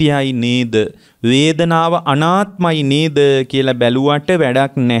අනිත්‍යයි නේද, වේදනාව අනාත්මයි නේද කියලා බැලුවට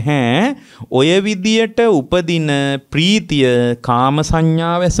වැඩක් නැහැ. ඔය විදියට උපදින ප්‍රීතිය කාම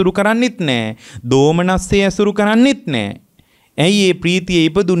සංඥාව ඇසුරු කරන්නේත් නැහැ, දෝමනස්ය ඇසුරු කරන්නේත් නැහැ. ඇයි මේ ප්‍රීතිය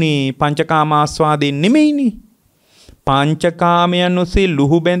ඉපදුනේ? පංචකාම ආස්වාදයෙන් නෙමෙයිනේ. පංචකාමයන් ඔස්සේ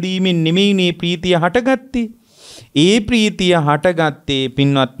ලුහු බැඳීමෙන් නෙමෙයිනේ ප්‍රීතිය හටගත්තේ. ඒ ප්‍රීතිය හටගත්තේ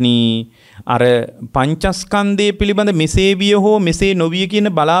පින්වත්නි අර පංචස්කන්ධයේ පිළිබඳ මෙසේ විය හෝ මෙසේ නොවිය කියන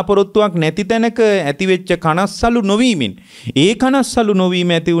බලාපොරොත්තුවක් නැති තැනක ඇතිවෙච්ච කනස්සලු නොවීමෙන්. ඒ කනස්සලු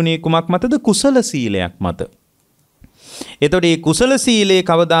නොවීම ඇති වුණේ කුමක් මතද? කුසල සීලයක් මත. එතකොට මේ කුසල සීලේ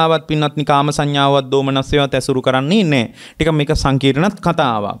කවදාවත් පින්වත්නි කාම සංඥාවත් දෝමනස්යවත් ඇසුරු කරන්නේ නැහැ. ටික මේක සංකීර්ණත්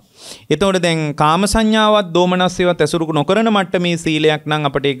කතාවක්. එතකොට දැන් කාම සංඥාවත් දෝමනස්යවත් ඇසුරු නොකරන මට්ටමේ සීලයක් නම්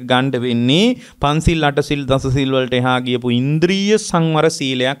අපිට ඒක ගන්න වෙන්නේ පන්සිල් අටසිල් දසසිල් වලට එහා ගියපු ඉන්ද්‍රිය සංවර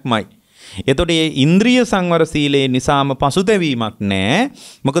සීලයක්මයි. එතකොට මේ ඉන්ද්‍රිය සංවර සීලේ නිසාම පසුතැවීමක් නැහැ.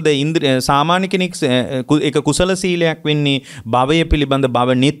 මොකද සාමාන්‍ය කෙනෙක් ඒක කුසල සීලයක් වෙන්නේ භවය පිළිබඳ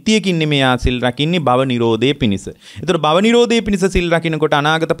භව නිට්ටියකින් නෙමෙයි සිල් රකින්නේ භව නිරෝධයේ පිණිස. එතකොට භව නිරෝධයේ පිණිස සිල් රකින්නකොට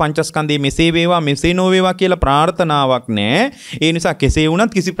අනාගත පංචස්කන්ධයේ මෙසේ වේවා මෙසේ නොවේවා කියලා ප්‍රාර්ථනාවක් නැහැ. ඒ නිසා කෙසේ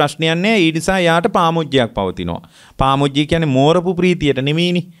වුණත් කිසි ප්‍රශ්නයක් නැහැ. ඒ නිසා යාට පාමුජ්ජයක් පවතිනවා. පාමුජ්ජය කියන්නේ මෝරපු ප්‍රීතියට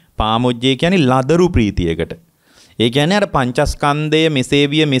නෙමෙයිනේ. පාමුජ්ජය කියන්නේ ලදරු ප්‍රීතියකට. ඒ කියන්නේ අර පංචස්කන්ධය මෙසේ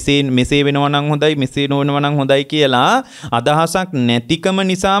විය මෙසේ වෙනවා නම් හොඳයි මෙසේ නොවෙනවා නම් හොඳයි කියලා අදහසක් නැතිකම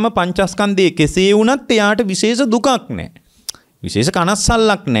නිසාම පංචස්කන්ධයේ කෙසේ වුණත් එයාට විශේෂ දුකක් නැහැ. විශේෂ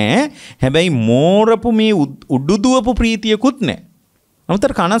කනස්සල්ලක් නැහැ. හැබැයි මෝරපු මේ උඩුදුවපු ප්‍රීතියකුත් නැහැ.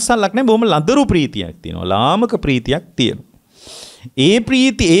 අමතර කනස්සල්ලක් නැහැ. බොහොම ලදරු ප්‍රීතියක් තියෙනවා. ලාමක ප්‍රීතියක් තියෙනවා. ඒ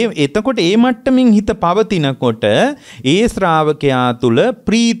ප්‍රීති එතකොට ඒ මට්ටමින් හිත පවතිනකොට ඒ ශ්‍රාවකයා තුල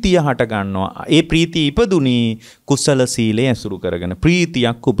ප්‍රීතිය හට ගන්නවා. ඒ ප්‍රීතිය ඉපදුනි කුසල සීලය ඇසුරු කරගෙන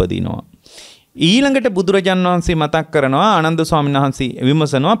ප්‍රීතියක් උපදිනවා. ඊළඟට බුදුරජාන් වහන්සේ මතක් කරනවා ආනන්ද ස්වාමීන් වහන්සේ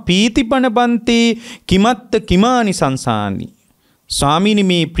විමසනවා පීතිපන බන්තේ කිමත්ත කිමානි සංසානි. ස්වාමීනි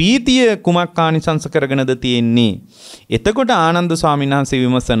මේ ප්‍රීතිය කුමක් ආනිසංස කරගෙනද තියෙන්නේ? එතකොට ආනන්ද ස්වාමීන් වහන්සේ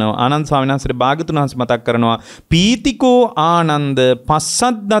විමසනවා. ආනන්ද ස්වාමීන් වහන්සේ භාග්‍යතුන් වහන්සේ මතක් කරනවා පීතිකෝ ආනන්ද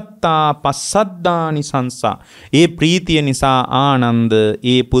පස්සද්දත්තා පස්සද්දානි සංසා. ඒ ප්‍රීතිය නිසා ආනන්ද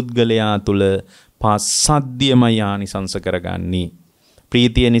ඒ පුද්ගලයා තුල පස්සද්ධියමයි ආනිසංස කරගන්නේ.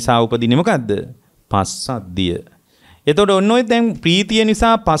 ප්‍රීතිය නිසා උපදින්නේ මොකද්ද? පස්සද්ධිය. එතකොට ඔන්න ඔය දැන් ප්‍රීතිය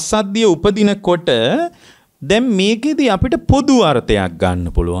නිසා පස්සද්ධිය උපදිනකොට දැන් මේකෙදි අපිට පොදු අර්ථයක්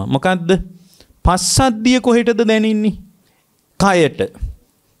ගන්න පුළුවන්. මොකද්ද? පස්සද්ධිය කොහෙටද දැනෙන්නේ? කයට.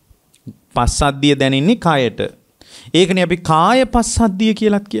 පස්සද්ධිය දැනෙන්නේ කයට. ඒකනේ අපි කාය පස්සද්ධිය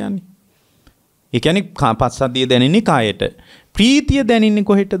කියලාත් කියන්නේ. ඒ කියන්නේ පස්සද්ධිය දැනෙන්නේ කයට. ප්‍රීතිය දැනෙන්නේ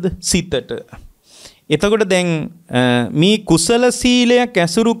කොහෙටද? සිතට. එතකොට දැන් මේ කුසල සීලයක්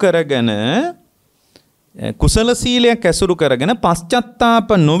ඇසුරු කරගෙන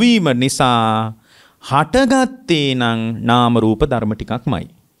පශ්චත්තාප නොවීම නිසා හටගත්තේ නම් නාම රූප ධර්ම ටිකක්මයි.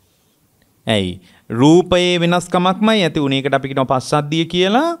 ඇයි? රූපයේ වෙනස්කමක්මයි ඇති උනේ. ඒකට අපි කියනවා පස්සද්ධිය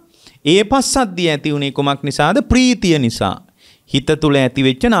කියලා. ඒ පස්සද්ධිය ඇති උනේ කොමක් නිසාද? ප්‍රීතිය නිසා. හිත තුල ඇති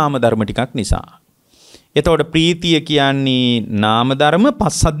වෙච්ච නාම ධර්ම ටිකක් නිසා. එතකොට ප්‍රීතිය කියන්නේ නාම ධර්ම,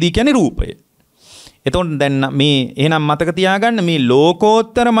 පස්සද්ධිය කියන්නේ රූපය. එතකොට දැන් මේ එහෙනම් මතක තියාගන්න මේ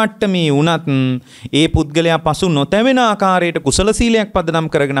ලෝකෝත්තර මට්ටමේ වුණත් ඒ පුද්ගලයා පසු නොතැවෙන ආකාරයට කුසල සීලයක් පදනම්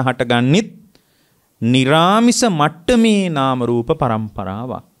කරගෙන හටගන්නෙත් නිරාමිස මට්ටමේ නාම රූප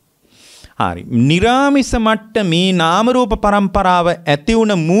පරම්පරාවක්. හරි. නිරාමිස මට්ටමේ නාම රූප පරම්පරාව ඇති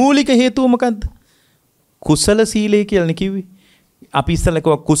වුණ මූලික හේතුව මොකද්ද? කුසල සීලය කියලා කිව්වේ. අපි ඉස්සෙල්ලා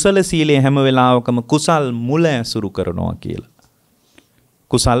කිව්වා කුසල සීලය හැම වෙලාවකම කුසල් මුල ඇසුරු කරනවා කියලා.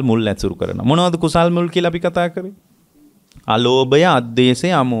 කුසල් මුල් ඇසුරු කරනවා. මොනවද කුසල් මුල් කියලා අපි කතා කරේ? අලෝභය,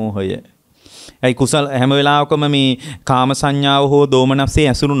 අද්වේෂය, අමෝහය. ඒ කුසල් හැම වෙලාවකම මේ කාම සංඥාව හෝ දෝමනස්සේ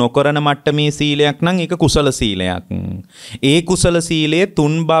ඇසුරු නොකරන මට්ටමේ සීලයක් නම් ඒක කුසල සීලයක්. ඒ කුසල සීලයේ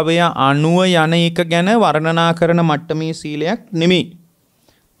තුන් භවය අනුව යන එක ගැන වර්ණනා කරන මට්ටමේ සීලයක් නෙමෙයි.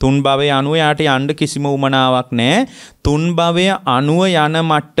 තුන් භවය අනුව යාට යන්න කිසිම උමනාවක් නැහැ. තුන් භවය අනුව යන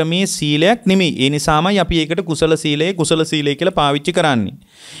මට්ටමේ සීලයක් නෙමෙයි. ඒ නිසාමයි අපි ඒකට කුසල සීලය කියලා පාවිච්චි කරන්නේ.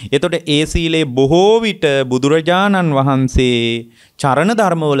 එතකොට ඒ සීලේ බොහෝ විට බුදුරජාණන් වහන්සේ චරණ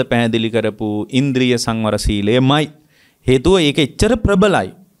ධර්මවල පැහැදිලි කරපු ඉන්ද්‍රිය සංවර සීලයමයි. හේතුව ඒක එච්චර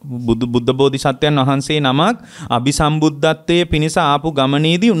ප්‍රබලයි. බුද්ධ බෝධිසත්වයන් වහන්සේ නමක් අභිසම්බුද්ධත්වයේ පිණිස ආපු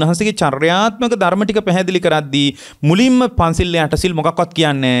ගමනේදී උන්වහන්සේගේ චර්යාත්මක ධර්ම ටික පැහැදිලි කරද්දී මුලින්ම පන්සිල් යටසිල් මොකක්වත්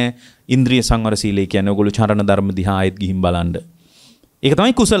කියන්නේ ඉන්ද්‍රිය සංවර සීලය කියන්නේ. ඔයගොල්ලෝ චරණ ධර්ම දිහා ආයෙත් ගිහින් බලන්න. ඒක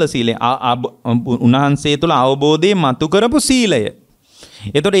තමයි කුසල සීලය. උන්වහන්සේ තුළ අවබෝධයේ මතු කරපු සීලය.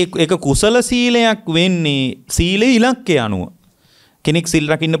 එතකොට ඒක කුසල සීලයක් වෙන්නේ සීලේ ඉලක්කය අනුව. කෙනෙක් සිල්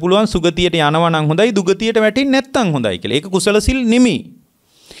රකින්න පුළුවන් සුගතියට යනවා නම් හොඳයි, දුගතියට වැටෙන්නේ නැත්නම් හොඳයි කියලා. ඒක කුසල සිල් නෙමෙයි.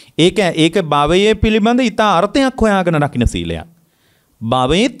 ඒක භවයේ පිළිබඳ ඊට අර්ථයක් හොයාගෙන රකින්න සීලයක්.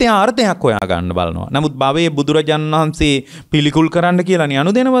 භවයේත් ඒ අර්ථයක් හොයා ගන්න බලනවා. නමුත් භවයේ බුදුරජාණන් වහන්සේ පිළිකුල් කරන්න කියලා නේ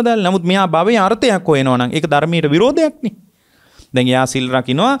අනුදෙනවදල්. නමුත් මෙහා භවයේ අර්ථයක් හොයනවා නම් ඒක ධර්මයට විරෝධයක් නේ. දැන් එයා සිල්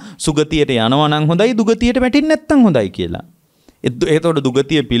රකින්නවා සුගතියට යනවා නම් හොඳයි, දුගතියට වැටෙන්නේ නැත්නම් හොඳයි කියලා. එතකොට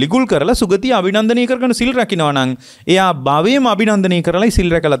දුගතිය පිළිකුල් කරලා සුගතිය අභිනන්දනය කරගෙන සිල් රකින්නවා නම් එයා භවයේම අභිනන්දනය කරලා සිල්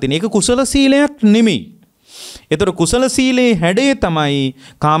රැකලා තියෙන. ඒක කුසල සීලයක් නෙමෙයි. එතකොට කුසල සීලේ හැඩය තමයි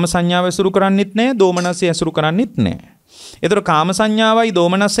කාම සංඥාව ඇසුරු කරන්නෙත් නැහැ, දෝමනසය ඇසුරු කරන්නෙත් නැහැ. එතකොට කාම සංඥාවයි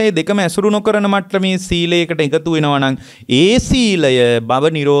දෝමනසය දෙකම ඇසුරු නොකරන මට්ටමේ සීලයකට එකතු වෙනවා නම් ඒ සීලය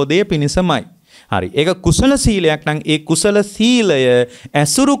භව නිරෝධයේ පිණිසමයි. හරි. ඒක කුසල සීලයක් නම් ඒ කුසල සීලය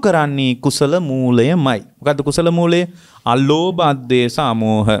ඇසුරු කරන්නේ කුසල මූලයමයි. මොකද්ද කුසල මූලය? අලෝභ, අද්වේෂ,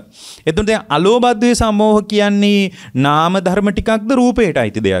 අමෝහ. එතකොට දැන් අලෝභ, අද්වේෂ, අමෝහ කියන්නේ නාම ධර්ම ටිකක්ද රූපයට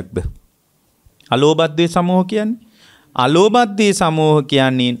අයිති දෙයක්ද? අලෝභ, අද්වේෂ, අමෝහ කියන්නේ අලෝභ, අද්වේෂ, අමෝහ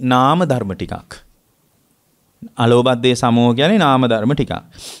කියන්නේ නාම ධර්ම ටිකක්. අලෝභ, අද්වේෂ, අමෝහ කියන්නේ නාම ධර්ම ටිකක්.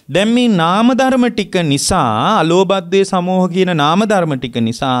 දැන් මේ නාම ධර්ම ටික නිසා අලෝභ, අද්වේෂ, අමෝහ කියන නාම ධර්ම ටික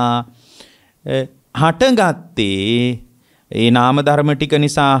නිසා හටගත්තේ ඒ නාම ධර්ම ටික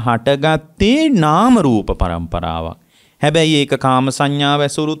නිසා හටගත්තේ නාම රූප පරම්පරාවක්. හැබැයි ඒක කාම සංඥාව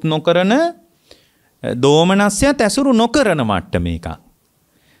ඇසුරුත් නොකරන දෝමනස්යත් ඇසුරු නොකරන මට්ටම එකක්.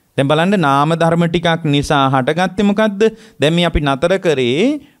 දැන් බලන්න නාම ධර්ම ටිකක් නිසා හටගත්තේ මොකද්ද? දැන් මේ අපි නතර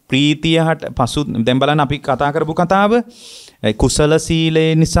කරේ ප්‍රීතිය පසු. දැන් බලන්න අපි කතා කරපු කතාව කුසල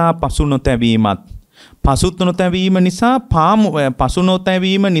සීලය නිසා පසු නොතැවීමත්, පසු නොතැවීම නිසා පසු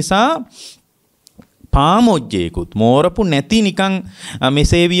නොතැවීම නිසා පාමොජ්ජේකුත් මෝරපු නැති නිකන්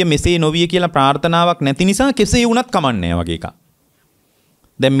මෙසේ විය මෙසේ නොවිය කියලා ප්‍රාර්ථනාවක් නැති නිසා කෙසේ වුණත් කමන්නේ වගේ එකක්.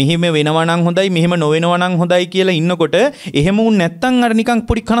 දැන් මෙහෙම වෙනවා නම් හොඳයි මෙහෙම නොවෙනවා නම් හොඳයි කියලා ඉන්නකොට එහෙම වුන් නැත්තම් අර නිකන්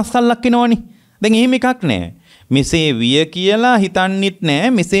පොඩි කනස්සල්ලක් එනවනේ. දැන් එහෙම එකක් නැහැ. මෙසේ විය කියලා හිතන්නෙත්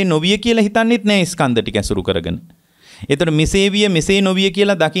නැහැ මෙසේ නොවිය කියලා හිතන්නෙත් නැහැ ස්කන්ධ ටික ඇසුරු කරගෙන. එතකොට මෙසේ විය මෙසේ නොවිය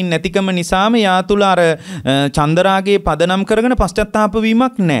කියලා දකින්න නැතිකම නිසාම යා තුල අර චන්දරාගේ පදනම් කරගෙන පශ්චාත්තාප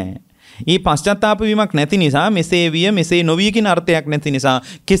වීමක් නැහැ. මේ පශ්චාත්තාප වීමක් නැති නිසා මෙසේ විය මෙසේ නොවිය කියන අර්ථයක් නැති නිසා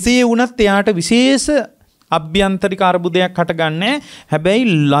කෙසේ වුණත් එයාට විශේෂ අභ්‍යන්තරික අරුබුදයක් හටගන්නේ. හැබැයි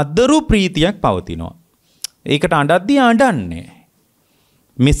ලදරු ප්‍රීතියක් පවතිනවා. ඒකට අඬද්දී අඬන්නේ.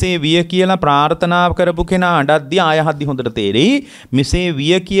 මෙසේ විය කියලා ප්‍රාර්ථනා කරපු කෙනා අඬද්දී ආය හද්දි හොඳට තේරෙයි. මෙසේ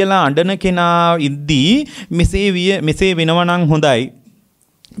විය කියලා අඬන කෙනා ඉද්දී මෙසේ විය මෙසේ වෙනවා නම් හොඳයි.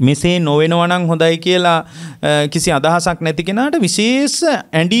 මෙසේ නොවෙනවා නම් හොඳයි කියලා කිසි අදහසක් නැති කෙනාට විශේෂ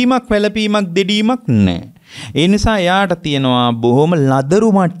ඇඬීමක් වැළපීමක් දෙඩීමක් නැහැ. ඒ නිසා එයාට තියෙනවා බොහොම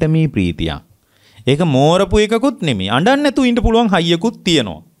ලදරු මට්ටමේ ප්‍රීතියක්. ඒක මෝරපු එකකුත් නෙමෙයි. අඬන්න නැතුව ඉන්න පුළුවන් හයියකුත්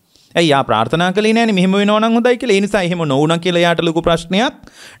තියෙනවා. ඇයි යා ප්‍රාර්ථනා කළේ නැනේ මෙහෙම වෙනවා නම් හොඳයි කියලා. ඒ නිසා එහෙම නොවුණා කියලා යාට ලොකු ප්‍රශ්නයක්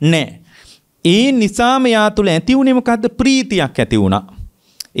නැහැ. ඒ නිසාම යා තුල ඇති වුණේ මොකද්ද? ප්‍රීතියක් ඇති වුණා.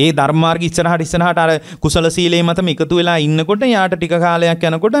 ඒ ධර්ම මාර්ගය ඉස්සරහට අර කුසල සීලේ මතම එකතු වෙලා ඉන්නකොට යාට ටික කාලයක්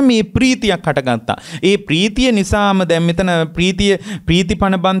යනකොට මේ ප්‍රීතියක් හටගත්තා. ඒ ප්‍රීතිය නිසාම දැන් මෙතන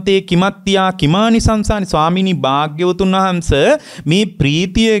ප්‍රීතිපන බන්තේ කිමත්තියා කිමානිසංසානි ස්වාමිනී භාග්‍යවතුන් වහන්සේ මේ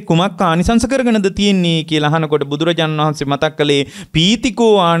ප්‍රීතිය කුමක් ආනිසංස කරගෙනද තියෙන්නේ කියලා අහනකොට බුදුරජාණන් වහන්සේ මතක් කළේ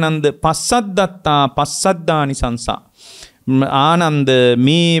පීතිකෝ ආනන්ද පස්සද්දත්තා පස්සද්දානිසංසා. ආනන්ද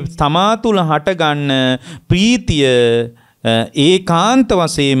මේ තමා තුල හටගන්න ප්‍රීතිය ඒකාන්ත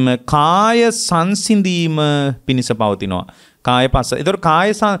වශයෙන්ම කාය සංසිඳීම පිණිස පවතිනවා. කාය පස්ස. ඒතර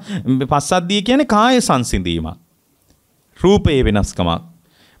කාය පස්සද්ධිය කියන්නේ කාය සංසිඳීමක්. රූපේ වෙනස්කමක්.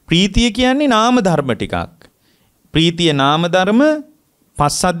 ප්‍රීතිය කියන්නේ නාම ධර්ම ටිකක්. ප්‍රීතිය නාම ධර්ම,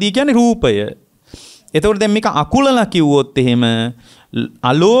 පස්සද්ධිය කියන්නේ රූපය. එතකොට දැන් මේක අකුලලා කිව්වොත් එහෙම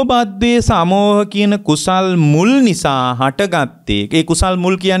අලෝභ ද්වේෂ අමෝහ කියන කුසල් මුල් නිසා හටගත්තේ. ඒ කුසල්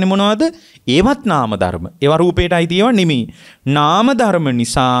මුල් කියන්නේ මොනවද? ඒවත් නාම ධර්ම. ඒවා රූපේට අයිති ඒවා නෙමෙයි. නාම ධර්ම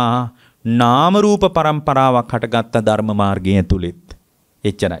නිසා නාම රූප પરම්පරාවක් හටගත්ත ධර්ම මාර්ගය ඇතුළෙත්.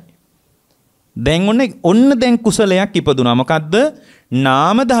 එච්චරයි. දැන් ඔන්න දැන් කුසලයක් ඉපදුනා. මොකද්ද?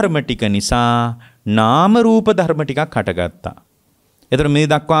 නාම ධර්ම ටික නිසා නාම රූප ධර්ම ටිකක් හටගත්තා. එතකොට මේ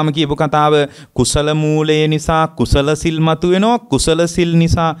දක්වාම කියපු කතාව කුසල මූලයේ නිසා කුසල සිල් මතුවෙනවා. කුසල සිල්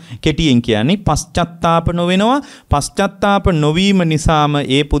නිසා කෙටියෙන් කියන්නේ පශ්චත්තාප නොවෙනවා. පශ්චත්තාප නොවීම නිසාම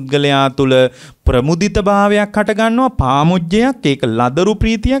ඒ පුද්ගලයා තුළ ප්‍රමුදිත භාවයක් හට ගන්නවා. පාමුජ්ජයක්. ඒක ලදරු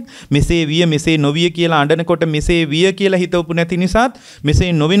ප්‍රීතියක්. මෙසේ විය මෙසේ නොවිය කියලා අඬනකොට මෙසේ විය කියලා හිතවපු නැති නිසාත්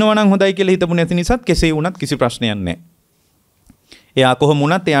මෙසේ නොවෙනවා නම් හොඳයි කියලා හිතපු නැති නිසාත් කෙසේ වුණත් කිසි ප්‍රශ්නයක් නැහැ. එයා කොහොම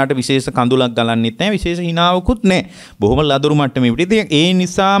වුණත් එයාට විශේෂ කඳුලක් ගලන්නෙත් නැහැ, විශේෂ හිනාවකුත් නැහැ. බොහොම ලදරු මට්ටමේ ප්‍රීතිය. ඒ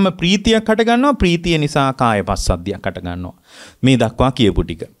නිසාම ප්‍රීතියක් හට ගන්නවා. ප්‍රීතිය නිසා කාය පස්සද්ධියක් හට ගන්නවා. මේ දක්වා කියපු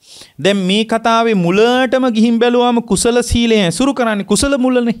ටික. දැන් මේ කතාවේ මුලටම ගිහින් බැලුවාම කුසල සීලය ඇසුරු කරන්නේ කුසල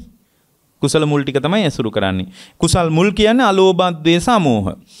මුලනේ. කුසල මුල් ටික තමයි ඇසුරු කරන්නේ. කුසල් මුල් කියන්නේ අලෝභ ද්වේෂ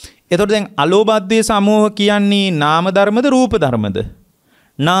අමෝහ. එතකොට දැන් අලෝභ ද්වේෂ අමෝහ කියන්නේ නාම ධර්මද රූප ධර්මද?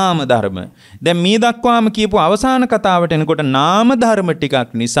 නාම ධර්ම. දැන් මේ දක්වාම කියපු අවසාන කතාවට එනකොට නාම ධර්ම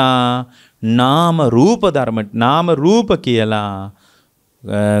ටිකක් නිසා නාම රූප ධර්ම නාම රූප කියලා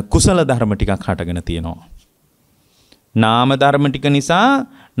කුසල ධර්ම ටිකක් හටගෙන තියෙනවා. නාම ධර්ම ටික නිසා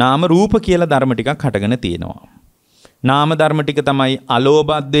නාම රූප කියලා ධර්ම ටිකක් හටගෙන තියෙනවා. නාම ධර්ම ටික තමයි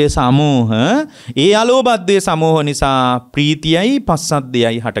අලෝභ ද්වේෂ අමෝහ. ඒ අලෝභ ද්වේෂ අමෝහ නිසා ප්‍රීතියයි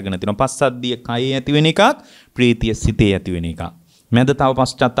පස්සද්ධියයි හටගෙන තියෙනවා. පස්සද්ධිය කයේ ඇති වෙන එකක්, ප්‍රීතිය සිතේ ඇති වෙන එකක්. මැද තව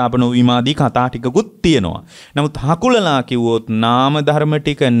පශ්චාත්තාප නොවීමාදී කතා ටිකකුත් තියෙනවා. නමුත් හකුලලා කිව්වොත් නාම ධර්ම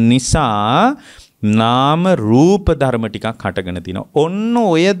ටික නිසා නාම රූප ධර්ම ටිකක් හටගෙන තිනවා. ඔන්න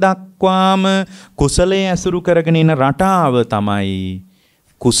ඔය දක්වාම කුසලයේ ඇසුරු කරගෙන ඉන රටාව තමයි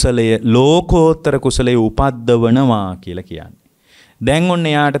කුසලය ලෝකෝත්තර කුසලයේ උපද්දවනවා කියලා කියන්නේ. දැන් ඔන්න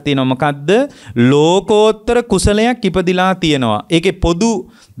යාට තියෙනවා මොකද්ද? ලෝකෝත්තර කුසලයක් ඉපදිලා තියෙනවා. ඒකේ පොදු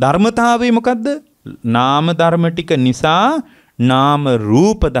ධර්මතාවය මොකද්ද? නාම ධර්ම ටික නිසා නාම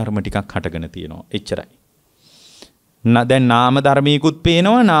රූප ධර්ම ටිකක් හටගෙන තියෙනවා. එච්චරයි. දැන් නාම ධර්මයකුත්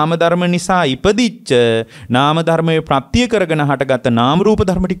පේනවා. නාම ධර්ම නිසා ඉපදිච්ච නාම ධර්මයේ ප්‍රත්‍ය කරගෙන හටගත්ත නාම රූප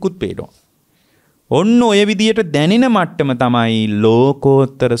ධර්ම ටිකකුත් පේනවා. ඔන්න ඔය විදියට දැනෙන මට්ටම තමයි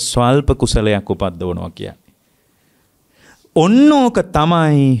ලෝකෝත්තර ස්වල්ප කුසලයක් උපද්දවනවා කියන්නේ. ඔන්න ඕක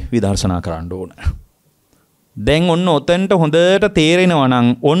තමයි විදර්ශනා කරන්න ඕන. දැන් ඔන්න ඔතෙන්ට හොඳට තේරෙනවා නම්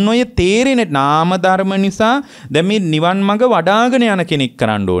ඔන්න ඔය තේරෙන නාම ධර්ම නිසා දැන් මේ නිවන් මඟ වඩාගෙන යන කෙනෙක්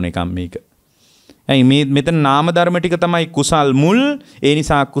කරන්න ඕන එකක් මේක. ඇයි මේ මෙතන නාම ධර්ම ටික තමයි කුසල් මුල්. ඒ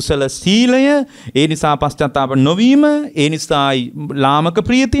නිසා කුසල සීලය, ඒ නිසා පශ්චාත්තාප නොවීම, ඒ නිසා ලාමක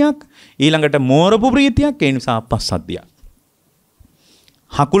ප්‍රීතියක්, ඊළඟට මෝරපු ප්‍රීතියක්, ඒ නිසා පස්සද්ධියක්.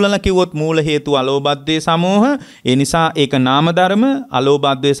 හකුලලා කිව්වොත් මූල හේතුව අලෝභද්වේ සමෝහ. ඒ නිසා ඒක නාම ධර්ම.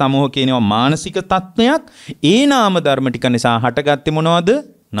 අලෝභද්වේ සමෝහ කියනවා මානසික තත්ත්වයක්. ඒ නාම ධර්ම ටික නිසා හටගත්තේ මොනවද?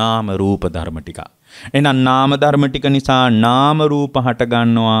 නාම රූප ධර්ම ටික. එහෙනම් නාම ධර්ම ටික නිසා නාම රූප හට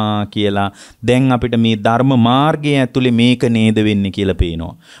ගන්නවා කියලා දැන් අපිට මේ ධර්ම මාර්ගයේ ඇතුලේ මේක නේද වෙන්නේ කියලා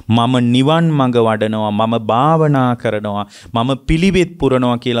පේනවා. මම නිවන් මඟ වඩනවා, මම භාවනා කරනවා, මම පිළිවෙත්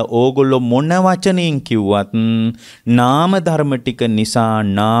පුරනවා කියලා ඕගොල්ලෝ මොන වචනෙන් කිව්වත් නාම ධර්ම ටික නිසා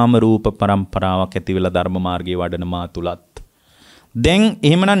නාම රූප પરම්පරාවක් ඇති වෙලා ධර්ම මාර්ගයේ වඩන මා තුලත්. දැන්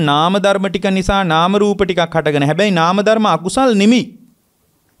එහෙමනම් නාම ධර්ම ටික නිසා නාම රූප ටිකක් හටගෙන, හැබැයි නාම ධර්ම අකුසල් නෙමෙයි.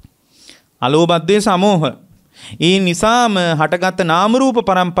 අලෝභද්වේ සමෝහ. ඒ නිසාම හටගත් නාම රූප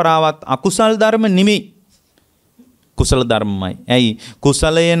પરම්පරාවත් අකුසල් ධර්ම නෙමෙයි. කුසල ධර්මයි. ඇයි?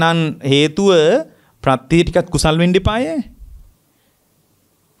 කුසලය නම් හේතුව ප්‍රත්‍ය ටිකත් කුසල් වෙන්න එපායේ.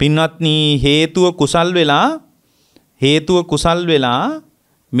 පින්වත්නි, හේතුව කුසල් වෙලා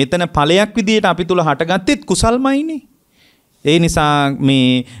මෙතන ඵලයක් විදියට අපි තුල හටගත්තෙත් කුසල්මයිනේ. ඒ නිසා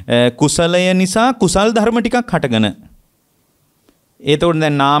මේ කුසලය නිසා කුසල් ධර්ම ටිකක් හටගෙන, එතකොට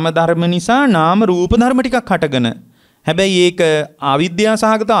දැන් නාම ධර්ම නිසා නාම රූප ධර්ම ටිකක් හටගෙන, හැබැයි ඒක අවිද්‍යාව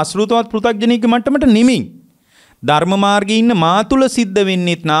සහගත අසෘතවත් පෘථග්ජනික මට්ටමට නෙමෙයි. ධර්ම මාර්ගයේ ඉන්න මා තුල සිද්ධ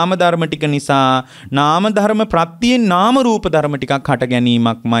වෙන්නේ නාම ධර්ම ටික නිසා නාම ධර්ම ප්‍රත්‍යයෙන් නාම රූප ධර්ම ටිකක් හට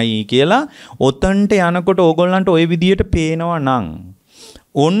ගැනීමක්මයි කියලා ඔතන්ට යනකොට ඕගොල්ලන්ට ওই විදියට පේනවා නම්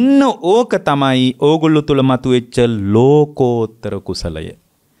ඔන්න ඕක තමයි ඕගොල්ලෝ තුල මතුවෙච්ච ලෝකෝත්තර කුසලය.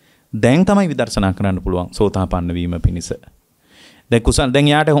 දැන් තමයි විදර්ශනා කරන්න පුළුවන් සෝතාපන්න වීම පිණිස. දැන් කුසල දැන්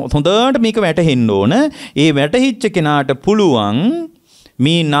යාට හොඳට මේක වැටහෙන්න ඕන. ඒ වැටහිච්ච කෙනාට පුළුවන්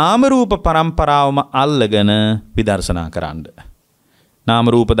මේ නාම රූප પરම්පරාවම අල්ලගෙන විදර්ශනා කරන්න. නාම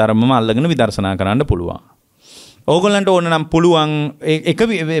රූප ධර්මම අල්ලගෙන විදර්ශනා කරන්න පුළුවන්. ඕගොල්ලන්ට ඕන නම් පුළුවන් එක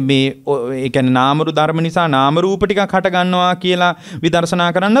මේ ඒ කියන්නේ නාම රූප ධර්ම නිසා නාම රූප ටිකක් හට ගන්නවා කියලා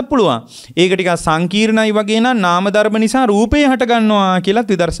විදර්ශනා කරන්න පුළුවන්. ඒක ටිකක් සංකීර්ණයි වගේ නම් නාම ධර්ම නිසා රූපේ හට ගන්නවා කියලා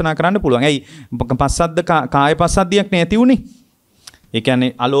විදර්ශනා කරන්න පුළුවන්. ඇයි? පස්සද්ද කාය පස්සද්ධියක් නැති උනේ. ඒ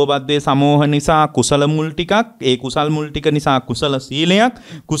කියන්නේ අලෝභද්වේ සමෝහ නිසා කුසල මුල් ටිකක්, ඒ කුසල් මුල් ටික නිසා කුසල සීලයක්,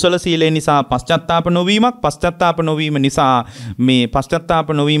 කුසල සීලය නිසා පශ්චාත්තාප නොවීමක්, පශ්චාත්තාප නොවීම නිසා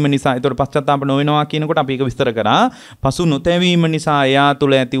ඒතකොට පශ්චාත්තාප නොවෙනවා කියනකොට අපි ඒක විස්තර කරා. පසු නොතැවීම නිසා එයා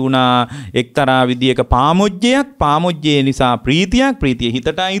තුළ ඇති වුණා එක්තරා විදියක පාමොජ්ජයක්, පාමොජ්ජය නිසා ප්‍රීතියක්, ප්‍රීතිය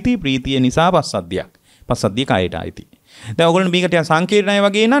හිතට අයිති, ප්‍රීතිය නිසා පස්සද්ධියක්, පස්සද්ධිය කයට අයිති. දැන් ඔයගොල්ලෝ මේක ටික සංකීර්ණයි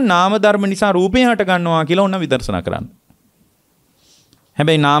වගේ නම් නාම ධර්ම නිසා රූපේ හට ගන්නවා කියලා ඕන විදර්ශනා කරන්න.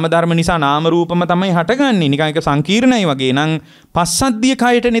 හැබැයි නාම ධර්ම නිසා නාම රූපම තමයි හටගන්නේ. නිකන් එක සංකීර්ණයි වගේ නම් පස්සද්ධිය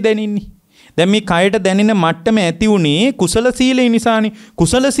කයටනේ දැනෙන්නේ. දැන් මේ කයට දැනෙන මට්ටම ඇති උනේ කුසල සීලේ නිසානේ.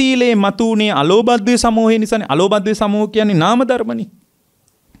 කුසල සීලේ මතු උනේ අලෝභද්වේ සමෝහේ නිසානේ. අලෝභද්වේ සමෝහ කියන්නේ නාම ධර්මනේ.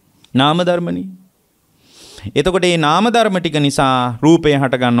 නාම ධර්මනේ. එතකොට මේ නාම ධර්ම ටික නිසා රූපය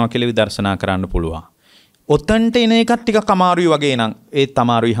හට ගන්නවා කියලා විදර්ශනා කරන්න පුළුවන්. ඔතන්ට එන එකත් ටිකක් අමාරුයි වගේ නම් ඒත්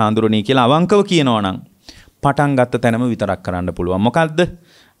අමාරුයි හාඳුරන්නේ කියලා අවංකව කියනවා නම් පටන් ගත්ත තැනම විතරක් කරන්න පුළුවන්. මොකද්ද?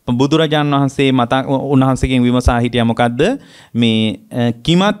 බුදුරජාන් වහන්සේ උන්වහන්සේගෙන් විමසා හිටියා මොකද්ද? මේ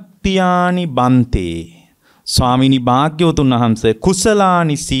කිමත්තියානි බන්තේ ස්වාමිනී භාග්‍යවතුන් වහන්සේ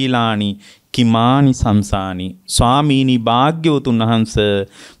කුසලානි සීලානි කිමානි සංසානි. ස්වාමිනී භාග්‍යවතුන් වහන්සේ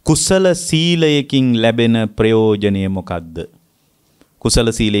කුසල සීලයකින් ලැබෙන ප්‍රයෝජනය මොකද්ද?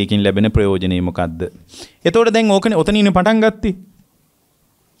 කුසල සීලයකින් ලැබෙන ප්‍රයෝජනය මොකද්ද? එතකොට දැන් ඕකනේ ඔතනින් පටන් ගත්තේ.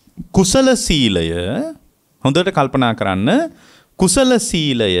 කුසල සීලය හොඳට කල්පනා කරන්න. කුසල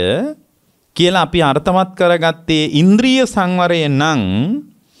සීලය කියලා අපි අර්ථවත් කරගත්තේ ඉන්ද්‍රිය සංවරය නම්,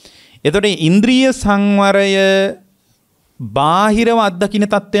 එතකොට ඉන්ද්‍රිය සංවරය බාහිරව අත්දකින්න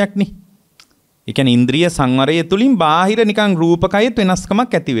තත්ත්වයක් නේ. ඒ කියන්නේ ඉන්ද්‍රිය සංවරය තුලින් බාහිර නිකන් රූපකයෙත්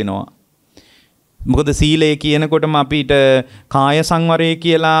වෙනස්කමක් ඇති වෙනවා. මොකද සීලය කියනකොටම අපිට කාය සංවරය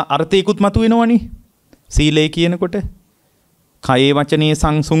කියලා අර්ථයකුත් මතුවෙනවනේ. සීලය කියනකොට කයේ වචනේ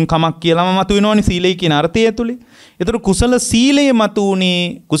සංසුන්කමක් කියලාම මතුවෙනවනේ සීලය කියන අර්ථය ඇතුලේ. ඒතර කුසල සීලය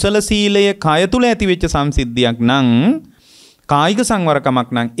මතුනේ, කුසල සීලය කය තුල ඇති වෙච්ච සංසිද්ධියක් නම්, කායික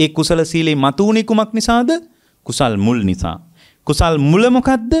සංවරකමක් නම්, ඒ කුසල සීලය මතුනේ කුමක් නිසාද? කුසල් මුල් නිසා. කුසල් මුල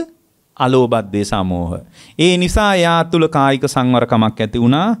මොකද්ද? අලෝභද්වේ සමෝහ. ඒ නිසා යා තුල කායික සංවරකමක් ඇති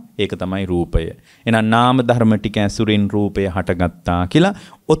වුණා. ඒක තමයි රූපය. එහෙනම් නාම ධර්ම ටික ඇසුරින් රූපය හටගත්තා කියලා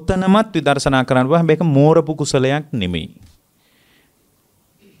ඔතනමත් විදර්ශනා කරනවා. හැබැයි ඒක මෝරපු කුසලයක් නෙමෙයි.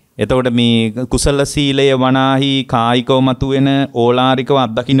 එතකොට මේ කුසල සීලය වනාහි කායිකව මතුවෙන ඕලාරිකව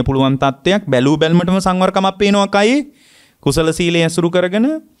අත්දකින්න පුළුවන් තත්ත්වයක් බැලූ බැල්මටම සංවරකමක් පේනවා කයි කුසල සීලය ඇසුරු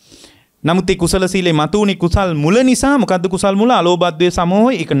කරගෙන. නමුත් ඒ කුසල සීලේ මතුවුනේ කුසල් මුල නිසා. මොකද්ද කුසල් මුල? අලෝභ ද්වේෂ සමෝහ.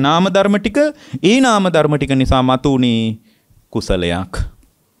 ඒක නාම ධර්ම ටික. ඒ නාම ධර්ම ටික නිසා මතුවුනේ කුසලයක්.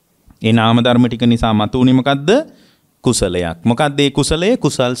 ඒ නාම ධර්ම ටික නිසා මතුවුනේ මොකද්ද? කුසලයක්. මොකද්ද ඒ කුසලය?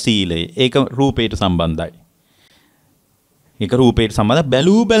 කුසල් සීලය. ඒක රූපයට සම්බන්ධයි. ඒක රූපයට සම්බන්ධ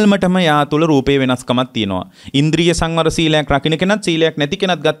බැලූ බැල්මටම යා තුළ රූපේ වෙනස්කමක් තියෙනවා. ඉන්ද්‍රිය සංවර සීලයක් රකින්න කෙනත් සීලයක් නැති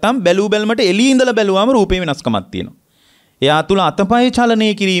කෙනත් ගත්තාම බැලූ බැල්මට එළිය ඉඳලා බැලුවාම රූපේ වෙනස්කමක් තියෙනවා. එයා තුළ අතපය චලනය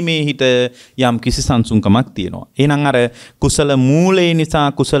කිරීමේ හිත යම් කිසි සංසුන්කමක් තියෙනවා. එහෙනම් අර කුසල මූලේ නිසා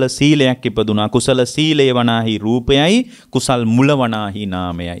කුසල සීලයක් ඉපදුනා. කුසල සීලේ වනාහි රූපයයි, කුසල් මුල වනාහි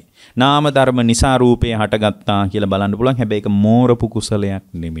නාමයයි. නාම ධර්ම නිසා රූපය හටගත්තා කියලා බලන්න පුළුවන්. හැබැයි ඒක මෝරපු කුසලයක්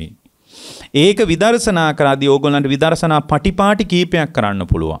නෙමෙයි. ඒක විදර්ශනා කරද්දී ඕගොල්ලන්ට විදර්ශනා පටිපාටි කීපයක් කරන්න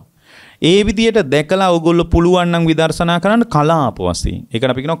පුළුවන්. ඒ විදියට දැකලා ඕගොල්ලෝ පුළුවන් නම් විදර්ශනා කරන්න කලාප වශයෙන්.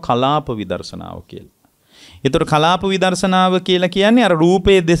 ඒකට අපි කියනවා කලාප විදර්ශනාව කියලා. ඒතර කලාප විදර්ශනාව කියලා කියන්නේ අර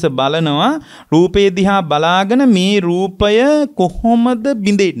රූපයේ දෙස බලනවා. රූපේ දිහා බලාගෙන මේ රූපය කොහොමද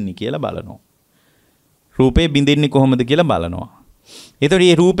බිඳෙන්නේ කියලා බලනවා. රූපේ බිඳෙන්නේ කොහොමද කියලා බලනවා. ඒතර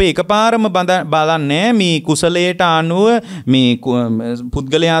මේ රූපේ එකපාරම බලන්නේ මේ කුසලයට අනුව මේ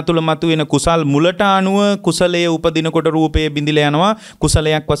පුද්ගලයා තුළ මතුවෙන කුසල් මුලට අනුව කුසලයේ උපදිනකොට රූපේ බිඳිලා යනවා.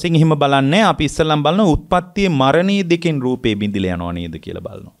 කුසලයක් වශයෙන් එහෙම බලන්නේ. අපි ඉස්සෙල්ලම බලන උත්පත්තිය මරණය දෙකෙන් රූපේ බිඳිලා යනවා නේද කියලා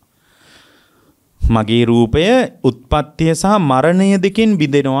බලනවා. මගේ රූපය උත්පත්තිය සහ මරණය දෙකෙන්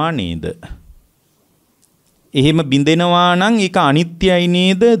බිඳෙනවා නේද? එහෙම බිඳෙනවා නම් ඒක අනිත්‍යයි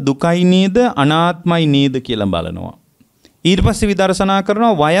නේද? දුකයි නේද? අනාත්මයි නේද කියලා බලනවා. ඊට පස්සේ විදර්ශනා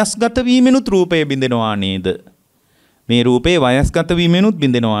කරනවා වයස්ගත වීමෙනුත් රූපය බිඳෙනවා නේද? මේ රූපේ වයස්ගත වීමෙනුත්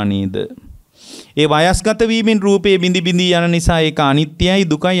බිඳෙනවා නේද? ඒ වයස්ගත වීමෙන් රූපේ බිඳි බිඳි යන නිසා ඒක අනිත්‍යයි,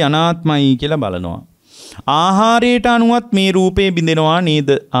 දුකයි, අනාත්මයි කියලා බලනවා. ආහාරයට අනුවත් මේ රූපේ බිඳෙනවා නේද?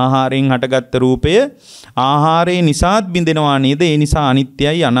 ආහාරයෙන් හටගත්ත රූපය ආහාරයේ නිසාත් බිඳෙනවා නේද? ඒ නිසා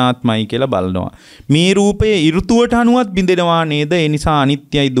අනිත්‍යයි, අනාත්මයි කියලා බලනවා. මේ රූපය ඍතුවට අනුවත් බිඳෙනවා නේද? ඒ නිසා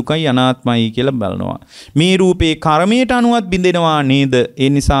අනිත්‍යයි, දුකයි, අනාත්මයි කියලා බලනවා. මේ රූපේ කර්මයට අනුවත් බිඳෙනවා නේද? ඒ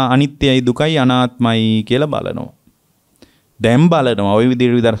නිසා අනිත්‍යයි, දුකයි, අනාත්මයි කියලා බලනවා. දැන් බලනවා ওই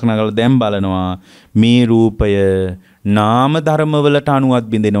විදිහට විදර්ශනා කරලා දැන් බලනවා මේ රූපය නාම ධර්ම වලට අනුවත්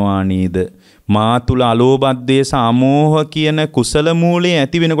බිඳෙනවා නේද? මා තුල අලෝභ ද්වේෂ අමෝහ කියන කුසල මූලයේ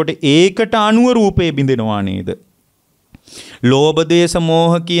ඇති වෙනකොට ඒකට අනුව රූපේ බිඳෙනවා නේද? ලෝභ ද්වේෂ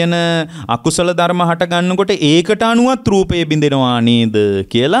මෝහ කියන අකුසල ධර්ම හට ගන්නකොට ඒකට අනුවත් රූපේ බිඳෙනවා නේද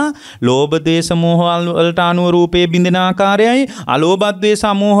කියලා ලෝභ ද්වේෂ මෝහ වලට අනුව රූපේ බිඳෙන ආකාරයයි අලෝභ ද්වේෂ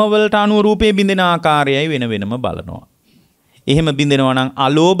අමෝහ වලට අනුව රූපේ බිඳෙන ආකාරයයි වෙන වෙනම බලනවා. එහෙම බිඳෙනවා නම්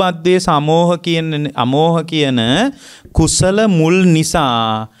අලෝභ ද්වේෂ අමෝහ කියන කුසල මුල්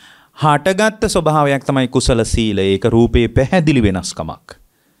නිසා හටගත් ස්වභාවයක් තමයි කුසල සීලය. ඒක රූපේ පැහැදිලි වෙනස්කමක්.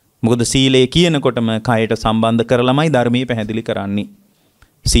 මොකද සීලය කියනකොටම කයට සම්බන්ධ කරලමයි ධර්මයේ පැහැදිලි කරන්නේ.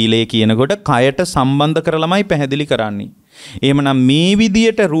 සීලය කියනකොට කයට සම්බන්ධ කරලමයි පැහැදිලි කරන්නේ. එහෙමනම් මේ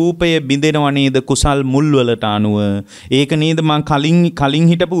විදියට රූපය බිඳෙනව නේද කුසල් මුල් වලට අනුව? ඒක නේද මං කලින්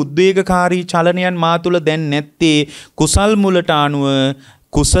හිටපු උද්වේගකාරී චලනයන් මා තුල දැන් නැත්තේ කුසල් මුලට අනුව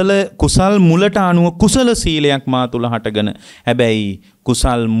කුසල් මුලට අනුව කුසල සීලයක් මා තුල හටගෙන. හැබැයි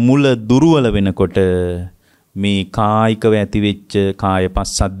කුසල් මුල දුර්වල වෙනකොට මේ කායිකව ඇතිවෙච්ච කාය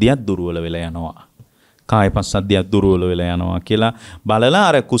පස්සද්ධියක් දුර්වල වෙලා යනවා. කාය පස්සද්ධියක් දුර්වල වෙලා යනවා කියලා බලලා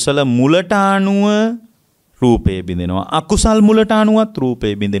අර කුසල මුලට අනුව රූපේ බිඳෙනවා, අකුසල් මුලට අනුවත්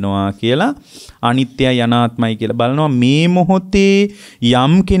රූපේ බිඳෙනවා කියලා අනිත්‍යයි අනාත්මයි කියලා බලනවා. මේ මොහොතේ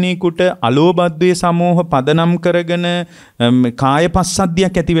යම් කෙනෙකුට අලෝභ ද්වේෂ සමෝහ පදනම් කරගෙන කාය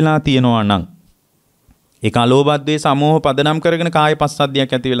පස්සද්ධියක් ඇති වෙලා තියෙනවා නම්, ඒක අලෝභ ද්වේෂ සමෝහ පදනම් කරගෙන කාය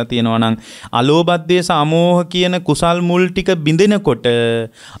පස්සද්ධියක් ඇති වෙලා තියෙනවා නම් අලෝභ ද්වේෂ සමෝහ කියන කුසල් මුල් ටික බිඳෙනකොට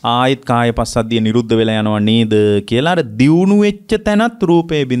ආයෙත් කාය පස්සද්ධිය නිරුද්ධ වෙලා යනවා නේද කියලා අර දියුණු වෙච්ච තැනත්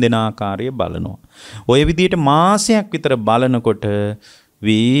රූපේ බිඳෙන ආකාරය බලනවා. ඔය විදිහට මාසයක් විතර බලනකොට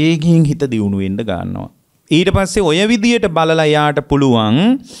වේගින් හිත දියුණු වෙන්න ගන්නවා. ඊට පස්සේ ඔය විදිහට බලලා එයාට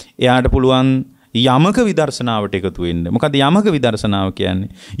පුළුවන් යමක විදර්ශනාවට එකතු වෙන්න. මොකද යමක විදර්ශනාව කියන්නේ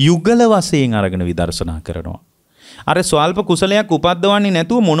යුගල වශයෙන් අරගෙන විදර්ශනා කරනවා. අර ස්වල්ප කුසලයක් උපද්දවන්නේ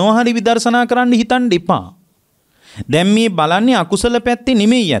නැතුව මොනවා හරි විදර්ශනා කරන්න හිතන්න එපා. දැන් මේ බලන්නේ අකුසල පැත්තේ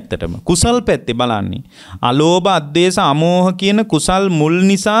නෙමෙයි ඇත්තටම. කුසල් පැත්තේ බලන්නේ. අලෝභ අද්වේෂ අමෝහ කියන කුසල් මුල්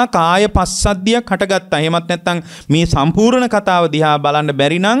නිසා කාය පස්සද්ධියක් හටගත්තා. එහෙමත් නැත්නම් මේ සම්පූර්ණ කතාව දිහා බලන්න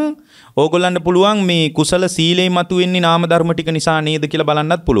බැරි නම් ඕගොල්ලන්ට පුළුවන් මේ කුසල සීලේ මතුවෙන්නේ නාම ධර්ම ටික නිසා නේද කියලා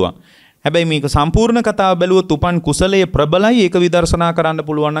බලන්නත් පුළුවන්. හැබැයි මේක සම්පූර්ණ කතාව බැලුවොත් උපන් කුසලයේ ප්‍රබලයි. ඒක විදර්ශනා කරන්න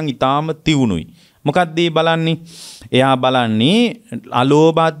පුළුවන් නම් ඊටාම තියුණුයි. මොකක්ද මේ බලන්නේ? එයා බලන්නේ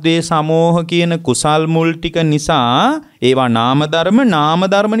අලෝභ ද්වේෂ සමෝහ කියන කුසල් මුල් ටික නිසා ඒවා නාම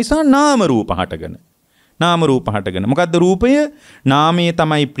ධර්ම නිසා නාම රූප හටගෙන. නාම රූප හටගෙන. මොකද්ද රූපය? නාමයේ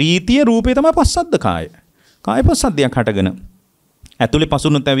තමයි ප්‍රීතිය, රූපේ තමයි පස්සද්ද කාය. කාය පස්සද්දයක් හටගෙන. ඇතුලේ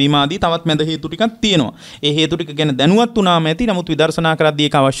පසුණු තැවීම ආදී තවත් මැද හේතු ටිකක් තියෙනවා. ඒ හේතු ටික ගැන දැනුවත් වුණාම ඇති. නමුත් විදර්ශනා කරද්දී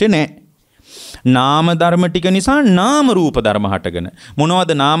ඒක අවශ්‍ය නැහැ. නාම ධර්ම ටික නිසා නාම රූප ධර්ම හටගෙන.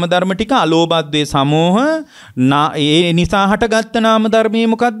 මොනවද නාම ධර්ම ටික? අලෝභ ද්වේෂ සමෝහ. ඒ නිසා හටගත්ත නාම ධර්මයේ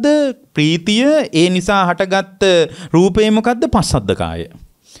මොකද්ද? ප්‍රීතිය. ඒ නිසා හටගත්ත රූපේ මොකද්ද? පස්සද්ද කාය.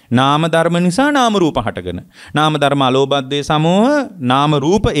 නාම ධර්ම නිසා නාම රූප හටගෙන. නාම ධර්ම අලෝභ ද්වේෂ සමෝහ නාම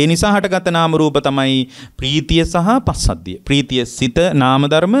රූප. ඒ නිසා හටගත්ත නාම රූප තමයි ප්‍රීතිය සහ පස්සද්ධිය. ප්‍රීතිය සිත නාම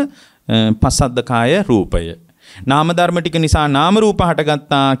ධර්ම, පස්සද්ද කාය රූපය. නාම ධර්ම ටික නිසා නාම රූප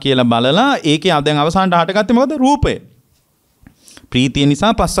හටගත්තා කියලා බලලා ඒකේ දැන් අවසානට හටගත්තේ මොකද? රූපය. ප්‍රීතිය නිසා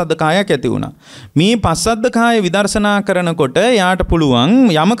පස්සද්ද කායක් ඇති වුණා. මේ පස්සද්ද කාය විදර්ශනා කරනකොට එයාට පුළුවන්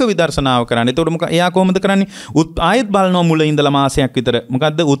යමක විදර්ශනාව කරන්න. එතකොට එයා කොහොමද කරන්නේ? ආයෙත් බලනවා මුල ඉඳලා මාසයක් විතර.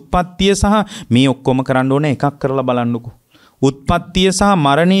 මොකද්ද? උත්පත්තිය සහ මේ ඔක්කොම කරන්න ඕනේ එකක් කරලා බලන්නකෝ. උත්පත්තිය සහ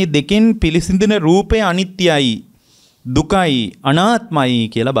මරණය දෙකෙන් පිළිසිඳින රූපය අනිත්‍යයි, දුකයි, අනාත්මයි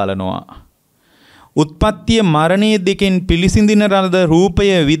කියලා බලනවා. උත්පත්තිය මරණය දෙකෙන් පිළිසිඳින රද රූපය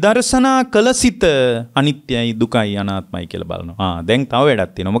විදර්ශනා කළ සිත අනිත්‍යයි, දුකයි, අනාත්මයි කියලා බලනවා. දැන් තව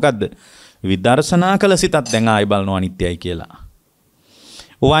වැඩක් තියෙනවා. මොකද්ද? විදර්ශනා කළ සිතත් දැන් ආයෙ බලනවා අනිත්‍යයි කියලා.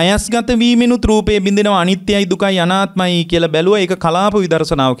 වයස්ගත වීමෙනුත් රූපය බින්දිනවා අනිත්‍යයි, දුකයි, අනාත්මයි කියලා බැලුවා. ඒක කලාප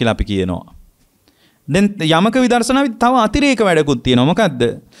විදර්ශනාව කියලා අපි කියනවා. දැන් යමක විදර්ශනාවේ තව අතිරේක වැඩකුත් තියෙනවා. මොකද්ද?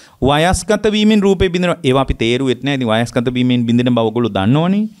 වයස්ගත වීමෙන් රූපේ බින්දිනවා. ඒවා අපි තේරුවෙත් නැහැ. ඉතින් වයස්ගත වීමෙන් බින්දින බව ඔයගොල්ලෝ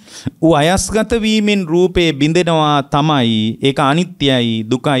දන්නවනේ. වයස්ගත වීමෙන් රූපේ බින්දෙනවා තමයි. ඒක අනිත්‍යයි,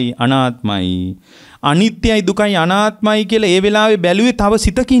 දුකයි, අනාත්මයි. අනිත්‍යයි, දුකයි, අනාත්මයි කියලා ඒ වෙලාවේ බැලුවේ තව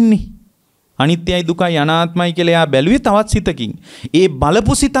සිතකින්නේ. අනිත්‍යයි, දුකයි, අනාත්මයි කියලා එයා බැලුවේ තවත් සිතකින්. ඒ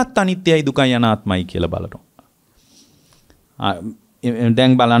බලපු සිතත් අනිත්‍යයි, දුකයි, අනාත්මයි කියලා බලනවා.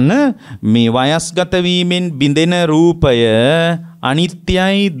 දැන් බලන්න මේ වයස්ගත වීමෙන් බිඳෙන රූපය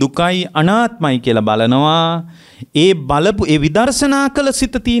අනිත්‍යයි, දුකයි, අනාත්මයි කියලා බලනවා. ඒ බලපු ඒ විදර්ශනා කළ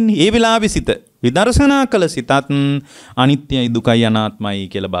සිත තියෙන්නේ. ඒ වෙලාවේ සිත විදර්ශනා කළ සිතත් අනිත්‍යයි, දුකයි, අනාත්මයි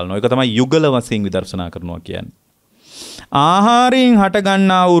කියලා බලනවා. ඒක තමයි යුගල වශයෙන් විදර්ශනා කරනවා කියන්නේ. ආහාරයෙන්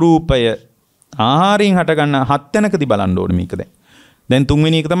හටගන්නා වූ රූපය ආහාරයෙන් හටගන්නා හත් තැනකදී බලන්න ඕනේ මේක දැන්. දැන්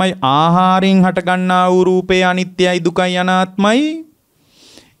තුන්වෙනි එක තමයි ආහාරයෙන් හටගන්නා වූ රූපය අනිත්‍යයි, දුකයි, අනාත්මයි.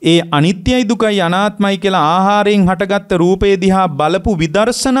 ඒ අනිත්‍යයි, දුකයි, අනාත්මයි කියලා ආහාරයෙන් හටගත්ත රූපේ දිහා බලපු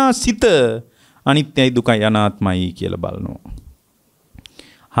විදර්ශනා සිත අනිත්‍යයි, දුකයි, අනාත්මයි කියලා බලනවා.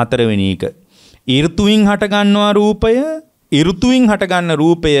 හතරවෙනි එක ඍතුවින් හටගන්නවා රූපය. ඍතුවින් හටගන්න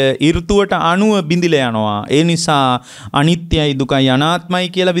රූපය ඍතුවට අනුව බිඳිලා යනවා. ඒ නිසා අනිත්‍යයි, දුකයි, අනාත්මයි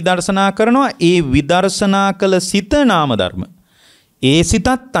කියලා විදර්ශනා කරනවා. ඒ විදර්ශනා කළ සිත නාම ධර්ම. ඒ සිතත්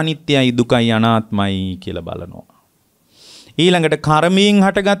අනිත්‍යයි, දුකයි, අනාත්මයි කියලා බලනවා. ඊළඟට කර්මයෙන්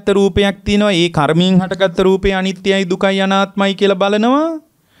හටගත්ත රූපයක් තියෙනවා. ඒ කර්මයෙන් හටගත්ත රූපේ අනිත්‍යයි, දුකයි, අනාත්මයි කියලා බලනවා.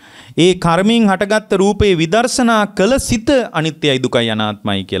 ඒ කර්මයෙන් හටගත්ත රූපේ විදර්ශනා කළ සිත අනිත්‍යයි, දුකයි,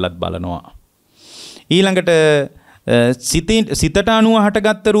 අනාත්මයි කියලාත් බලනවා. ඊළඟට සිතට අනුව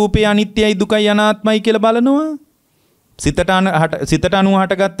හටගත්ත රූපේ අනිත්‍යයි, දුකයි, අනාත්මයි කියලා බලනවා. සිතට අනුව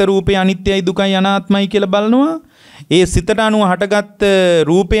හටගත්ත රූපේ අනිත්‍යයි, දුකයි, අනාත්මයි කියලා බලනවා. ඒ සිතට අනුව හටගත්ත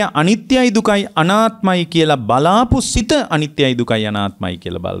රූපය අනිත්‍යයි, දුකයි, අනාත්මයි කියලා බලාපු සිත අනිත්‍යයි, දුකයි, අනාත්මයි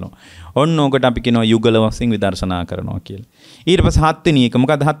කියලා බලනවා. ඔන්න ඕකට අපි කියනවා යුගල වශයෙන් විදර්ශනා කරනවා කියලා. ඊට පස්සේ හත්වෙනි එක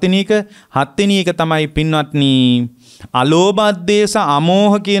මොකද්ද? හත්වෙනි එක තමයි පින්වත්නි අලෝභ ද්වේෂ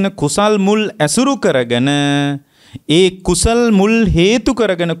අමෝහ කියන කුසල් මුල් ඇසුරු කරගෙන ඒ කුසල් මුල් හේතු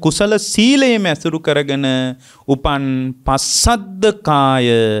කරගෙන කුසල සීලයෙන් ඇසුරු කරගෙන උපන් පස්සද්ද කාය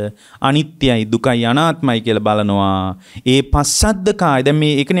අනිත්‍යයි, දුකයි, අනාත්මයි කියලා බලනවා. ඒ පස්සද්ද කාය දැන්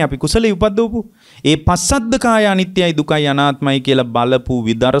මේ ඒකනේ අපි කුසලයේ උපද්දවපු. ඒ පස්සද්ද කාය අනිත්‍යයි, දුකයි, අනාත්මයි කියලා බලපු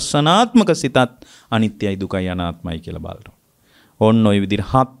විදර්ශනාත්මක සිතත් අනිත්‍යයි, දුකයි, අනාත්මයි කියලා බලනවා. ඔන්න ඔය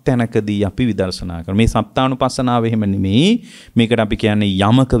විදිහට හත් තැනකදී අපි විදර්ශනා කරනවා. මේ සප්තානුපස්සනාව එහෙම නෙමෙයි. මේකට අපි කියන්නේ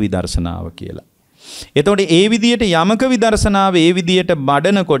යමක විදර්ශනාව කියලා. එතකොට ඒ විදියට යමක විදර්ශනාව ඒ විදියට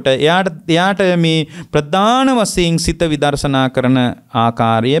බඩනකොට එයාට මේ ප්‍රධාන වශයෙන් සිත විදර්ශනා කරන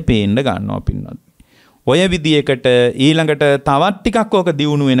ආකාරය පේන්න ගන්නවා පින්නත්. ඔය විදියකට ඊළඟට තවත් ටිකක් ඕක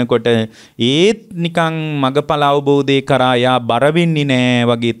දියුණු වෙනකොට ඒත් නිකන් මගපල අවබෝධේ කරා යා බර වෙන්නේ නෑ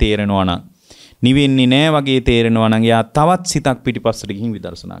වගේ තේරෙනවා නම්, නිවෙන්නේ නෑ වගේ තේරෙනවා නම් යා තවත් සිතක් පිටිපස්සට ගිහින්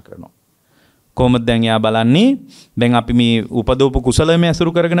විදර්ශනා කරනවා. කොහොමද දැන් යා බලන්නේ? දැන් අපි මේ උපදෝප කුසලමය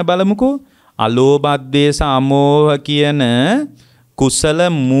අසුරු කරගෙන බලමුකෝ. අලෝභ ද්වේෂ අමෝහ කියන කුසල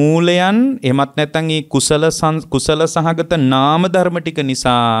මූලයන් එහෙමත් නැත්නම් මේ කුසල සහගත නාම ධර්ම ටික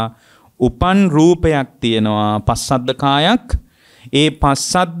නිසා උපන් රූපයක් තියෙනවා, පස්සද්ද කායක්. ඒ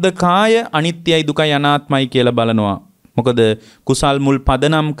පස්සද්ද කාය අනිත්‍යයි, දුකයි, අනාත්මයි කියලා බලනවා. මොකද කුසල් මුල්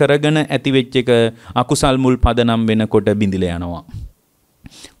පදනම් කරගෙන ඇති වෙච්ච එක අකුසල් මුල් පදනම් වෙනකොට බිඳිලා යනවා.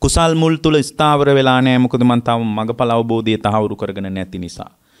 කුසල් මුල් තුල ස්ථාවර වෙලා නැහැ. මොකද මම තාම මගපල අවබෝධය තහවුරු කරගෙන නැති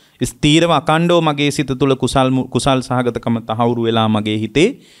නිසා. ස්ථීරව අකණ්ඩව මගේ සිත තුල කුසල් සහගතකම තහවුරු වෙලා මගේ හිතේ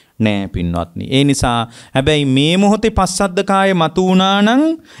නෑ පින්වත්නි. ඒ නිසා හැබැයි මේ මොහොතේ පස්සද්දකාය මතු වුණා නම්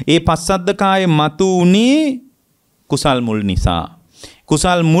ඒ පස්සද්දකාය මතු උනේ කුසල් මුල් නිසා.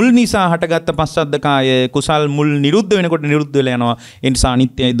 කුසල් මුල් නිසා හටගත්ත පස්සද්දකාය කුසල් මුල් නිරුද්ධ වෙනකොට නිරුද්ධ වෙලා යනවා. ඒ නිසා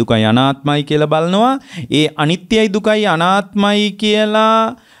අනිත්‍යයි දුකයි අනාත්මයි කියලා බලනවා. ඒ අනිත්‍යයි දුකයි අනාත්මයි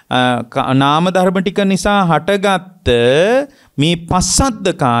කියලා නාම ධර්ම ටික නිසා හටගත්ත මේ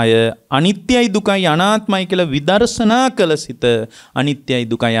පස්සද්දකාය අනිත්‍යයි දුකයි අනාත්මයි කියලා විදර්ශනා කළ සිත අනිත්‍යයි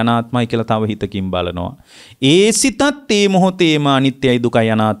දුකයි අනාත්මයි කියලා තව හිතකින් බලනවා. ඒ සිතත් ඒ මොහොතේම අනිත්‍යයි දුකයි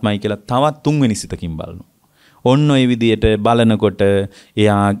අනාත්මයි කියලා තවත් තුන්වෙනි සිතකින් බලනවා. ඔන්න ඔය විදියට බලනකොට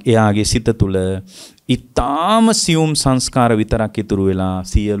එයාගේ සිත තුළ ඊටාම සියුම් සංස්කාර විතරක් ඉතුරු වෙලා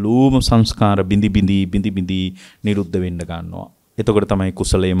සියලුම සංස්කාර බිඳි නිරුද්ධ වෙන්න ගන්නවා. එතකොට තමයි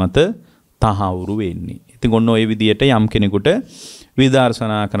කුසලයේ මත තහවුරු වෙන්නේ. ඉතින් ඔන්න ඔය විදියට යම් කෙනෙකුට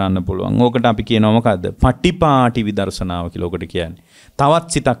විදර්ශනා කරන්න පුළුවන්. ඕකට අපි කියනවා මොකද්ද? පටිපාටි විදර්ශනාව කියලා ඔකට කියන්නේ. තවත්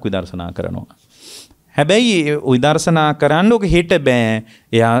සිතක් විදර්ශනා කරනවා. හැබැයි විදර්ශනා කරන්න ඔක හෙට බෑ.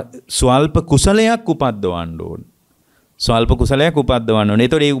 එයා ස්වල්ප කුසලයක් උපද්දවන්න ඕන. ස්වල්ප කුසලයක් උපද්දවන්න ඕනේ.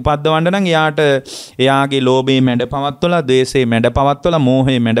 ඒතකොට ඒ උපද්දවන්න නම් එයාගේ ලෝභයේ මැඩ පවත්වලා, ද්වේෂයේ මැඩ පවත්වලා,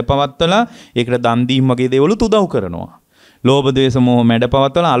 මෝහයේ මැඩ පවත්වලා, ඒකට දන් දීම වගේ දේවලුත් උදව් කරනවා. ලෝභ ද්වේෂ මෝහ මැඩ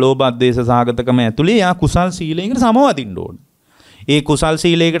පවත්වලා අලෝභ ද්වේෂ සහගතකම ඇතුලේ එයා කුසල් සීලයකට සමවදින්න ඕන. ඒ කුසල්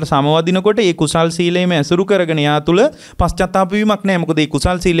සීලයකට සමවදිනකොට ඒ කුසල් සීලයේම ඇසුරු කරගෙන එයා තුල පශ්චාත්තාප වීමක් නැහැ. මොකද ඒ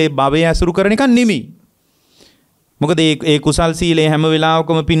කුසල් සීලයේ භවය ඇසුරු කරන එක නෙමෙයි. මොකද ඒ කුසල් සීලේ හැම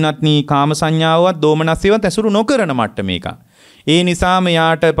වෙලාවකම පින්වත්නි කාම සංඥාවවත් දෝමනස්සේවත් ඇසුරු නොකරන මට්ටමේක. ඒ නිසාම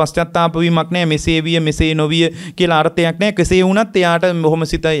යාට පශ්චාත්තාප වීමක් නැහැ. මෙසේ විය මෙසේ නොවිය කියලා අර්ථයක් නැහැ. කෙසේ වුණත් එයාට බොහොම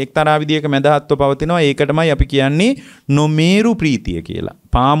සිත එක්තරා විදියක මැදහත්ව පවතිනවා. ඒකටමයි අපි කියන්නේ නොමේරු ප්‍රීතිය කියලා.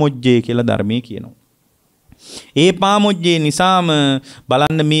 පාමොජ්ජේ කියලා ධර්මයේ කියනවා. ඒ පාමොජ්ජේ නිසාම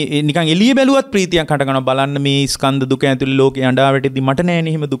බලන්න මේ නිකන් එළිය බැලුවත් ප්‍රීතියක් හට ගන්නවා. බලන්න මේ ස්කන්ධ දුක ඇතුළේ ලෝකේ අඬා වැටෙද්දි මට නෑ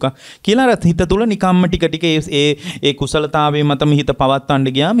නේ එහෙම දුක කියලා අර හිත තුල නිකම්ම ටික ටික ඒ කුසලතාවයේ මතම හිත පවත්වන්න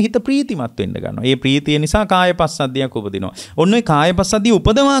ගියාම හිත ප්‍රීතිමත් වෙන්න ගන්නවා. ඒ ප්‍රීතිය නිසා කාය පස්සද්ධියක් උපදිනවා. ඔන්න ඔය කාය පස්සද්ධිය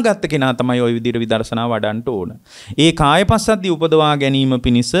උපදවා ගත්ත කෙනා තමයි ওই විදිහට විදර්ශනා වඩන්න ඕන. ඒ කාය පස්සද්ධිය උපදවා ගැනීම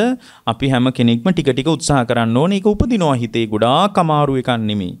පිණිස අපි හැම කෙනෙක්ම ටික ටික උත්සාහ කරන්න ඕනේ. ඒක උපදිනවා හිතේ ගොඩාක් අමාරු එකක්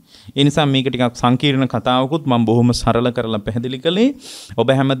නෙමෙයි. ඒ නිසා මේක ටිකක් සංකීර්ණ කතාවකුත් මම බොහොම සරල කරලා පැහැදිලි කළේ.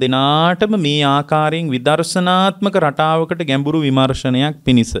 ඔබ හැම දිනාටම මේ ආකාරයෙන් විදර්ශනාත්මක රටාවකට ගැඹුරු විමර්ශනයක්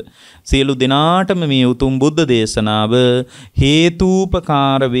පිණිස සියලු දිනාටම මේ උතුම් බුද්ධ දේශනාව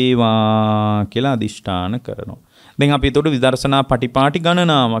හේතුපකාර වේවා කියලා අදිෂ්ඨාන කරනවා. දැන් අපි ඒතකොට විදර්ශනා පටිපාටි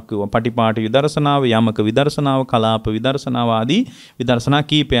ගණනාවක් කිව්වා. පටිපාටි විදර්ශනාව, යමක විදර්ශනාව, කලාප විදර්ශනාව ආදී විදර්ශනා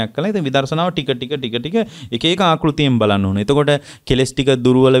කීපයක් කළා. ඉතින් විදර්ශනාව ටික එක එක ආකෘතියෙන් බලන්න ඕනේ. එතකොට කෙලස් ටික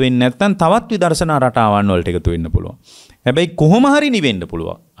දුර්වල වෙන්නේ නැත්නම් තවත් විදර්ශනා රටාවන් වලට එකතු වෙන්න පුළුවන්. හැබැයි කොහොම හරි නිවෙන්න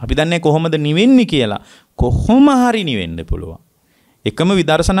පුළුවන්. අපි දන්නේ කොහොමද නිවෙන්නේ කියලා. කොහොම හරි නිවෙන්න පුළුවන්. එකම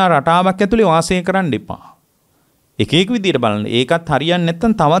විදර්ශනා රටාවක් ඇතුලේ වාසය කරන්න එපා. එක එක විදිහට බලන්න. ඒකත් හරියන්නේ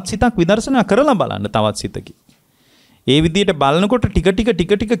නැත්නම් තවත් සිතක් විදර්ශනා කරලා බලන්න තවත් සිතකින්. ඒ විදිහට බලනකොට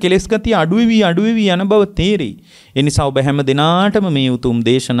ටික කෙලස් ගතිය අඩු වෙවි යන බව තේරෙයි. ඒ නිසා ඔබ හැම දිනාටම මේ උතුම්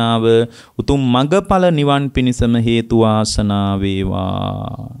දේශනාව උතුම් මඟඵල නිවන් පිණිසම හේතු වාසනා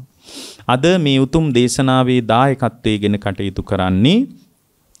වේවා. අද මේ උතුම් දේශනාවේ දායකත්වයෙන් කටයුතු කරන්නේ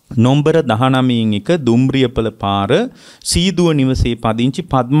නොම්බර 19 එක දුම්රියපල පාර සීදුව නිවසේ පදිංචි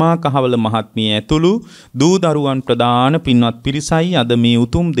පద్මා කහවල මහත්මිය ඇතුළු දූ දරුවන් ප්‍රදාන පින්වත් පිරිසයි අද මේ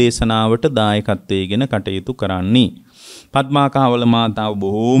උතුම් දේශනාවට දායකත්වයෙන් කටයුතු කරන්නේ. පద్මා කහවල මාතාව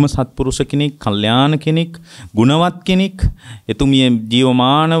බොහෝම සත්පුරුෂ කෙනෙක්, කල්යාණ කෙනෙක්, ගුණවත් කෙනෙක්. එතුමිය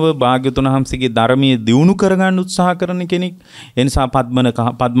ජීවමානව භාග්‍යවතුන් වහන්සේගේ ධර්මයේ දියුණු කරගන්න උත්සාහ කරන කෙනෙක්. ඒ නිසා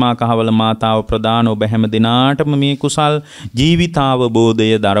පద్මා කහවල මාතාව ප්‍රදාන ඔබ හැම දිනාටම මේ කුසල් ජීවිතාවබෝධය,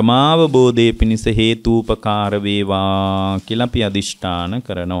 ධර්මාවබෝධය පිණිස හේතුපකාර වේවා කියලා අපි අදිෂ්ඨාන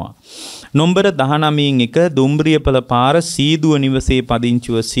කරනවා. නොම්බර 19 එක දුම්රියපල පාර සීදුව නිවසේ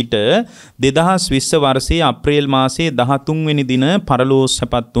පදිංචිව සිට 2020 වර්ෂයේ අප්‍රේල් මාසයේ 13 වෙනි දින පරලෝ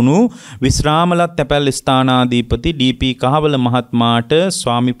සැපත් වුණු විශ්‍රාමලත් තැපැල් ස්ථානාධිපති ඩී.පී. කහවල මහත්මයාට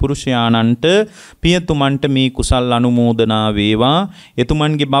ස්වාමි පුරුෂයාණන්ට පියතුමන්ට මේ කුසල් අනුමෝදනා වේවා.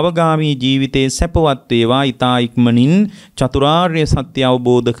 එතුමන්ගේ භවගාමී ජීවිතයේ සැපවත් වේවා. ඊතා ඉක්මනින් චතුරාර්ය සත්‍ය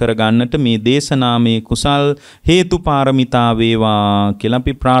අවබෝධ කරගන්නට මේ දේශනාමේ කුසල් හේතු පාරමිතා වේවා කියලා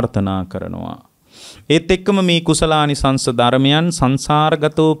අපි ප්‍රාර්ථනා කරනවා. ඒත් එක්කම මේ කුසලානිසංස ධර්මයන්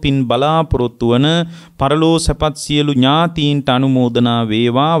සංසාරගතෝ පින් බලාපොරොත්තු වන පරලෝ සැපත් සියලු ඥාතීන්ට අනුමෝදනා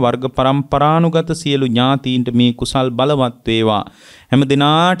වේවා. වර්ග පරම්පරානුගත සියලු ඥාතීන්ට මේ කුසල් බලවත් වේවා. හැම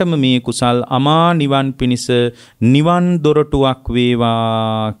දිනාටම මේ කුසල් අමා නිවන් පිණිස නිවන් දොරටුවක්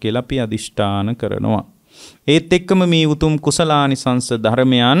වේවා කියලා අපි අදිෂ්ඨාන කරනවා. ඒත් එක්කම මේ උතුම් කුසලානිසංස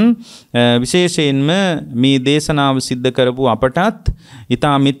ධර්මයන් විශේෂයෙන්ම මේ දේශනාව සිද්ධ කරපු අපටත්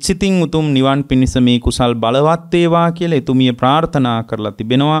ඊතා මෙත්සිතින් උතුම් නිවන් පිණිස මේ කුසල් බලවත් වේවා කියලා එතුමිය ප්‍රාර්ථනා කරලා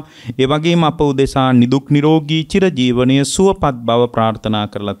තිබෙනවා. ඒ වගේම අප උදෙසා නිදුක් නිරෝගී චිර ජීවනයේ සුවපත් බව ප්‍රාර්ථනා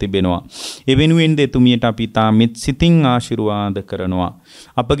කරලා තිබෙනවා. ඒ වෙනුවෙන් එතුමියට අපි ඊතා මෙත්සිතින් ආශිර්වාද කරනවා.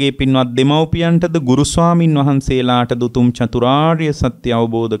 අපගේ පින්වත් දෙමව්පියන්ටද ගුරු ස්වාමින් වහන්සේලාටද උතුම් චතුරාර්ය සත්‍ය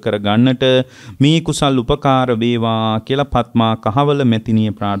අවබෝධ කර ගන්නට මේ කුසල් උපකාර වේවා කියලා පත්මා කහවල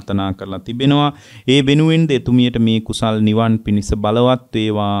මෙතිනිය ප්‍රාර්ථනා කරලා තිබෙනවා. ඒ වෙනුවෙන් එතුමියට මේ කුසල් නිවන් පිණිස බලවත්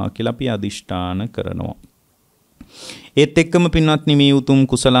වේවා කියලා අපි අදිෂ්ඨාන කරනවා. ඒත් එක්කම පින්වත්නි මේ උතුම්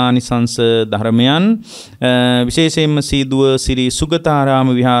කුසලානිසංස ධර්මයන් විශේෂයෙන්ම සීදුව සිරි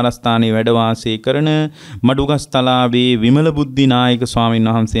සුගතාරාම විහාරස්ථානයේ වැඩ වාසය කරන මඩුගස්තලාවේ විමල බුද්ධි නායක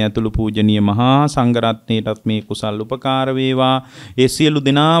ස්වාමීන් වහන්සේ ඇතුළු පූජනීය මහා සංඝරත්නයටත් මේ කුසල් උපකාර වේවා. ඒ සියලු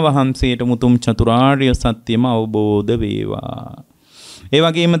දෙනා වහන්සේට උතුම් චතුරාර්ය සත්‍යම අවබෝධ වේවා. ඒ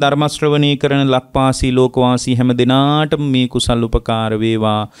වගේම ධර්ම ශ්‍රවණී කරන ලක්වාසී ලෝකවාසී හැම දිනාටම මේ කුසල් උපකාර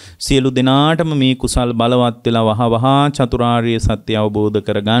වේවා. සියලු දිනාටම මේ කුසල් බලවත් වෙලා වහවහ චතුරාර්ය සත්‍ය අවබෝධ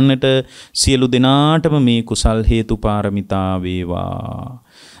කර ගන්නට සියලු දිනාටම මේ කුසල් හේතුපාරමිතා වේවා.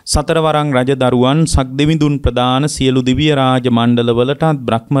 සතරවරං රජ දරුවන් සක්දෙවිඳුන් ප්‍රදාන සියලු දිව්‍ය රාජ මණ්ඩලවලටත්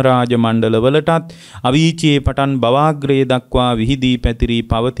බ්‍රහ්ම රාජ මණ්ඩලවලටත් අවීචයේ පටන් බවාග්‍රේ දක්වා විහිදී පැතිරී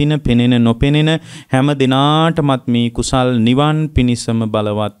පවතින පෙනෙන නොපෙනෙන හැම දිනාටමත් මේ කුසල් නිවන් පිණිසම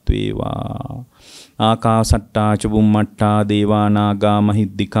බලවත් වේවා. ආකාසට්ටා චුම්මට්ටා දේවා නාග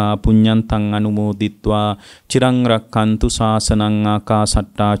මහිද්దికා පුඤ්ඤන්තං අනුමෝදිත්වා චිරං රක්ඛන්තු ශාසනං.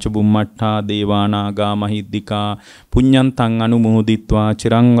 ආකාසට්ටා චුම්මට්ටා දේවා නාග මහිද්దికා පුඤ්ඤන්තං අනුමෝදිත්වා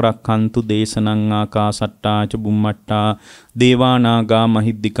චිරං රක්ඛන්තු දේශනං. ආකාසට්ටා චුම්මට්ටා දේවා නාග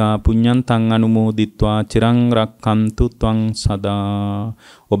මහිද්దికා පුඤ්ඤන්තං අනුමෝදිත්වා චිරං රක්ඛන්තු ත්වං සදා.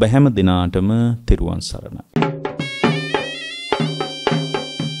 ඔබ හැම දිනාටම තෙරුවන් සරණයි.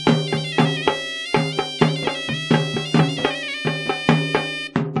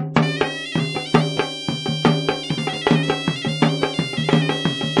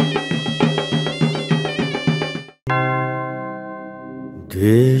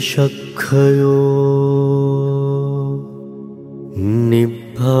 ද්වේෂක්ඛයෝ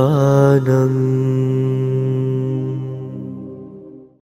නිබ්බානං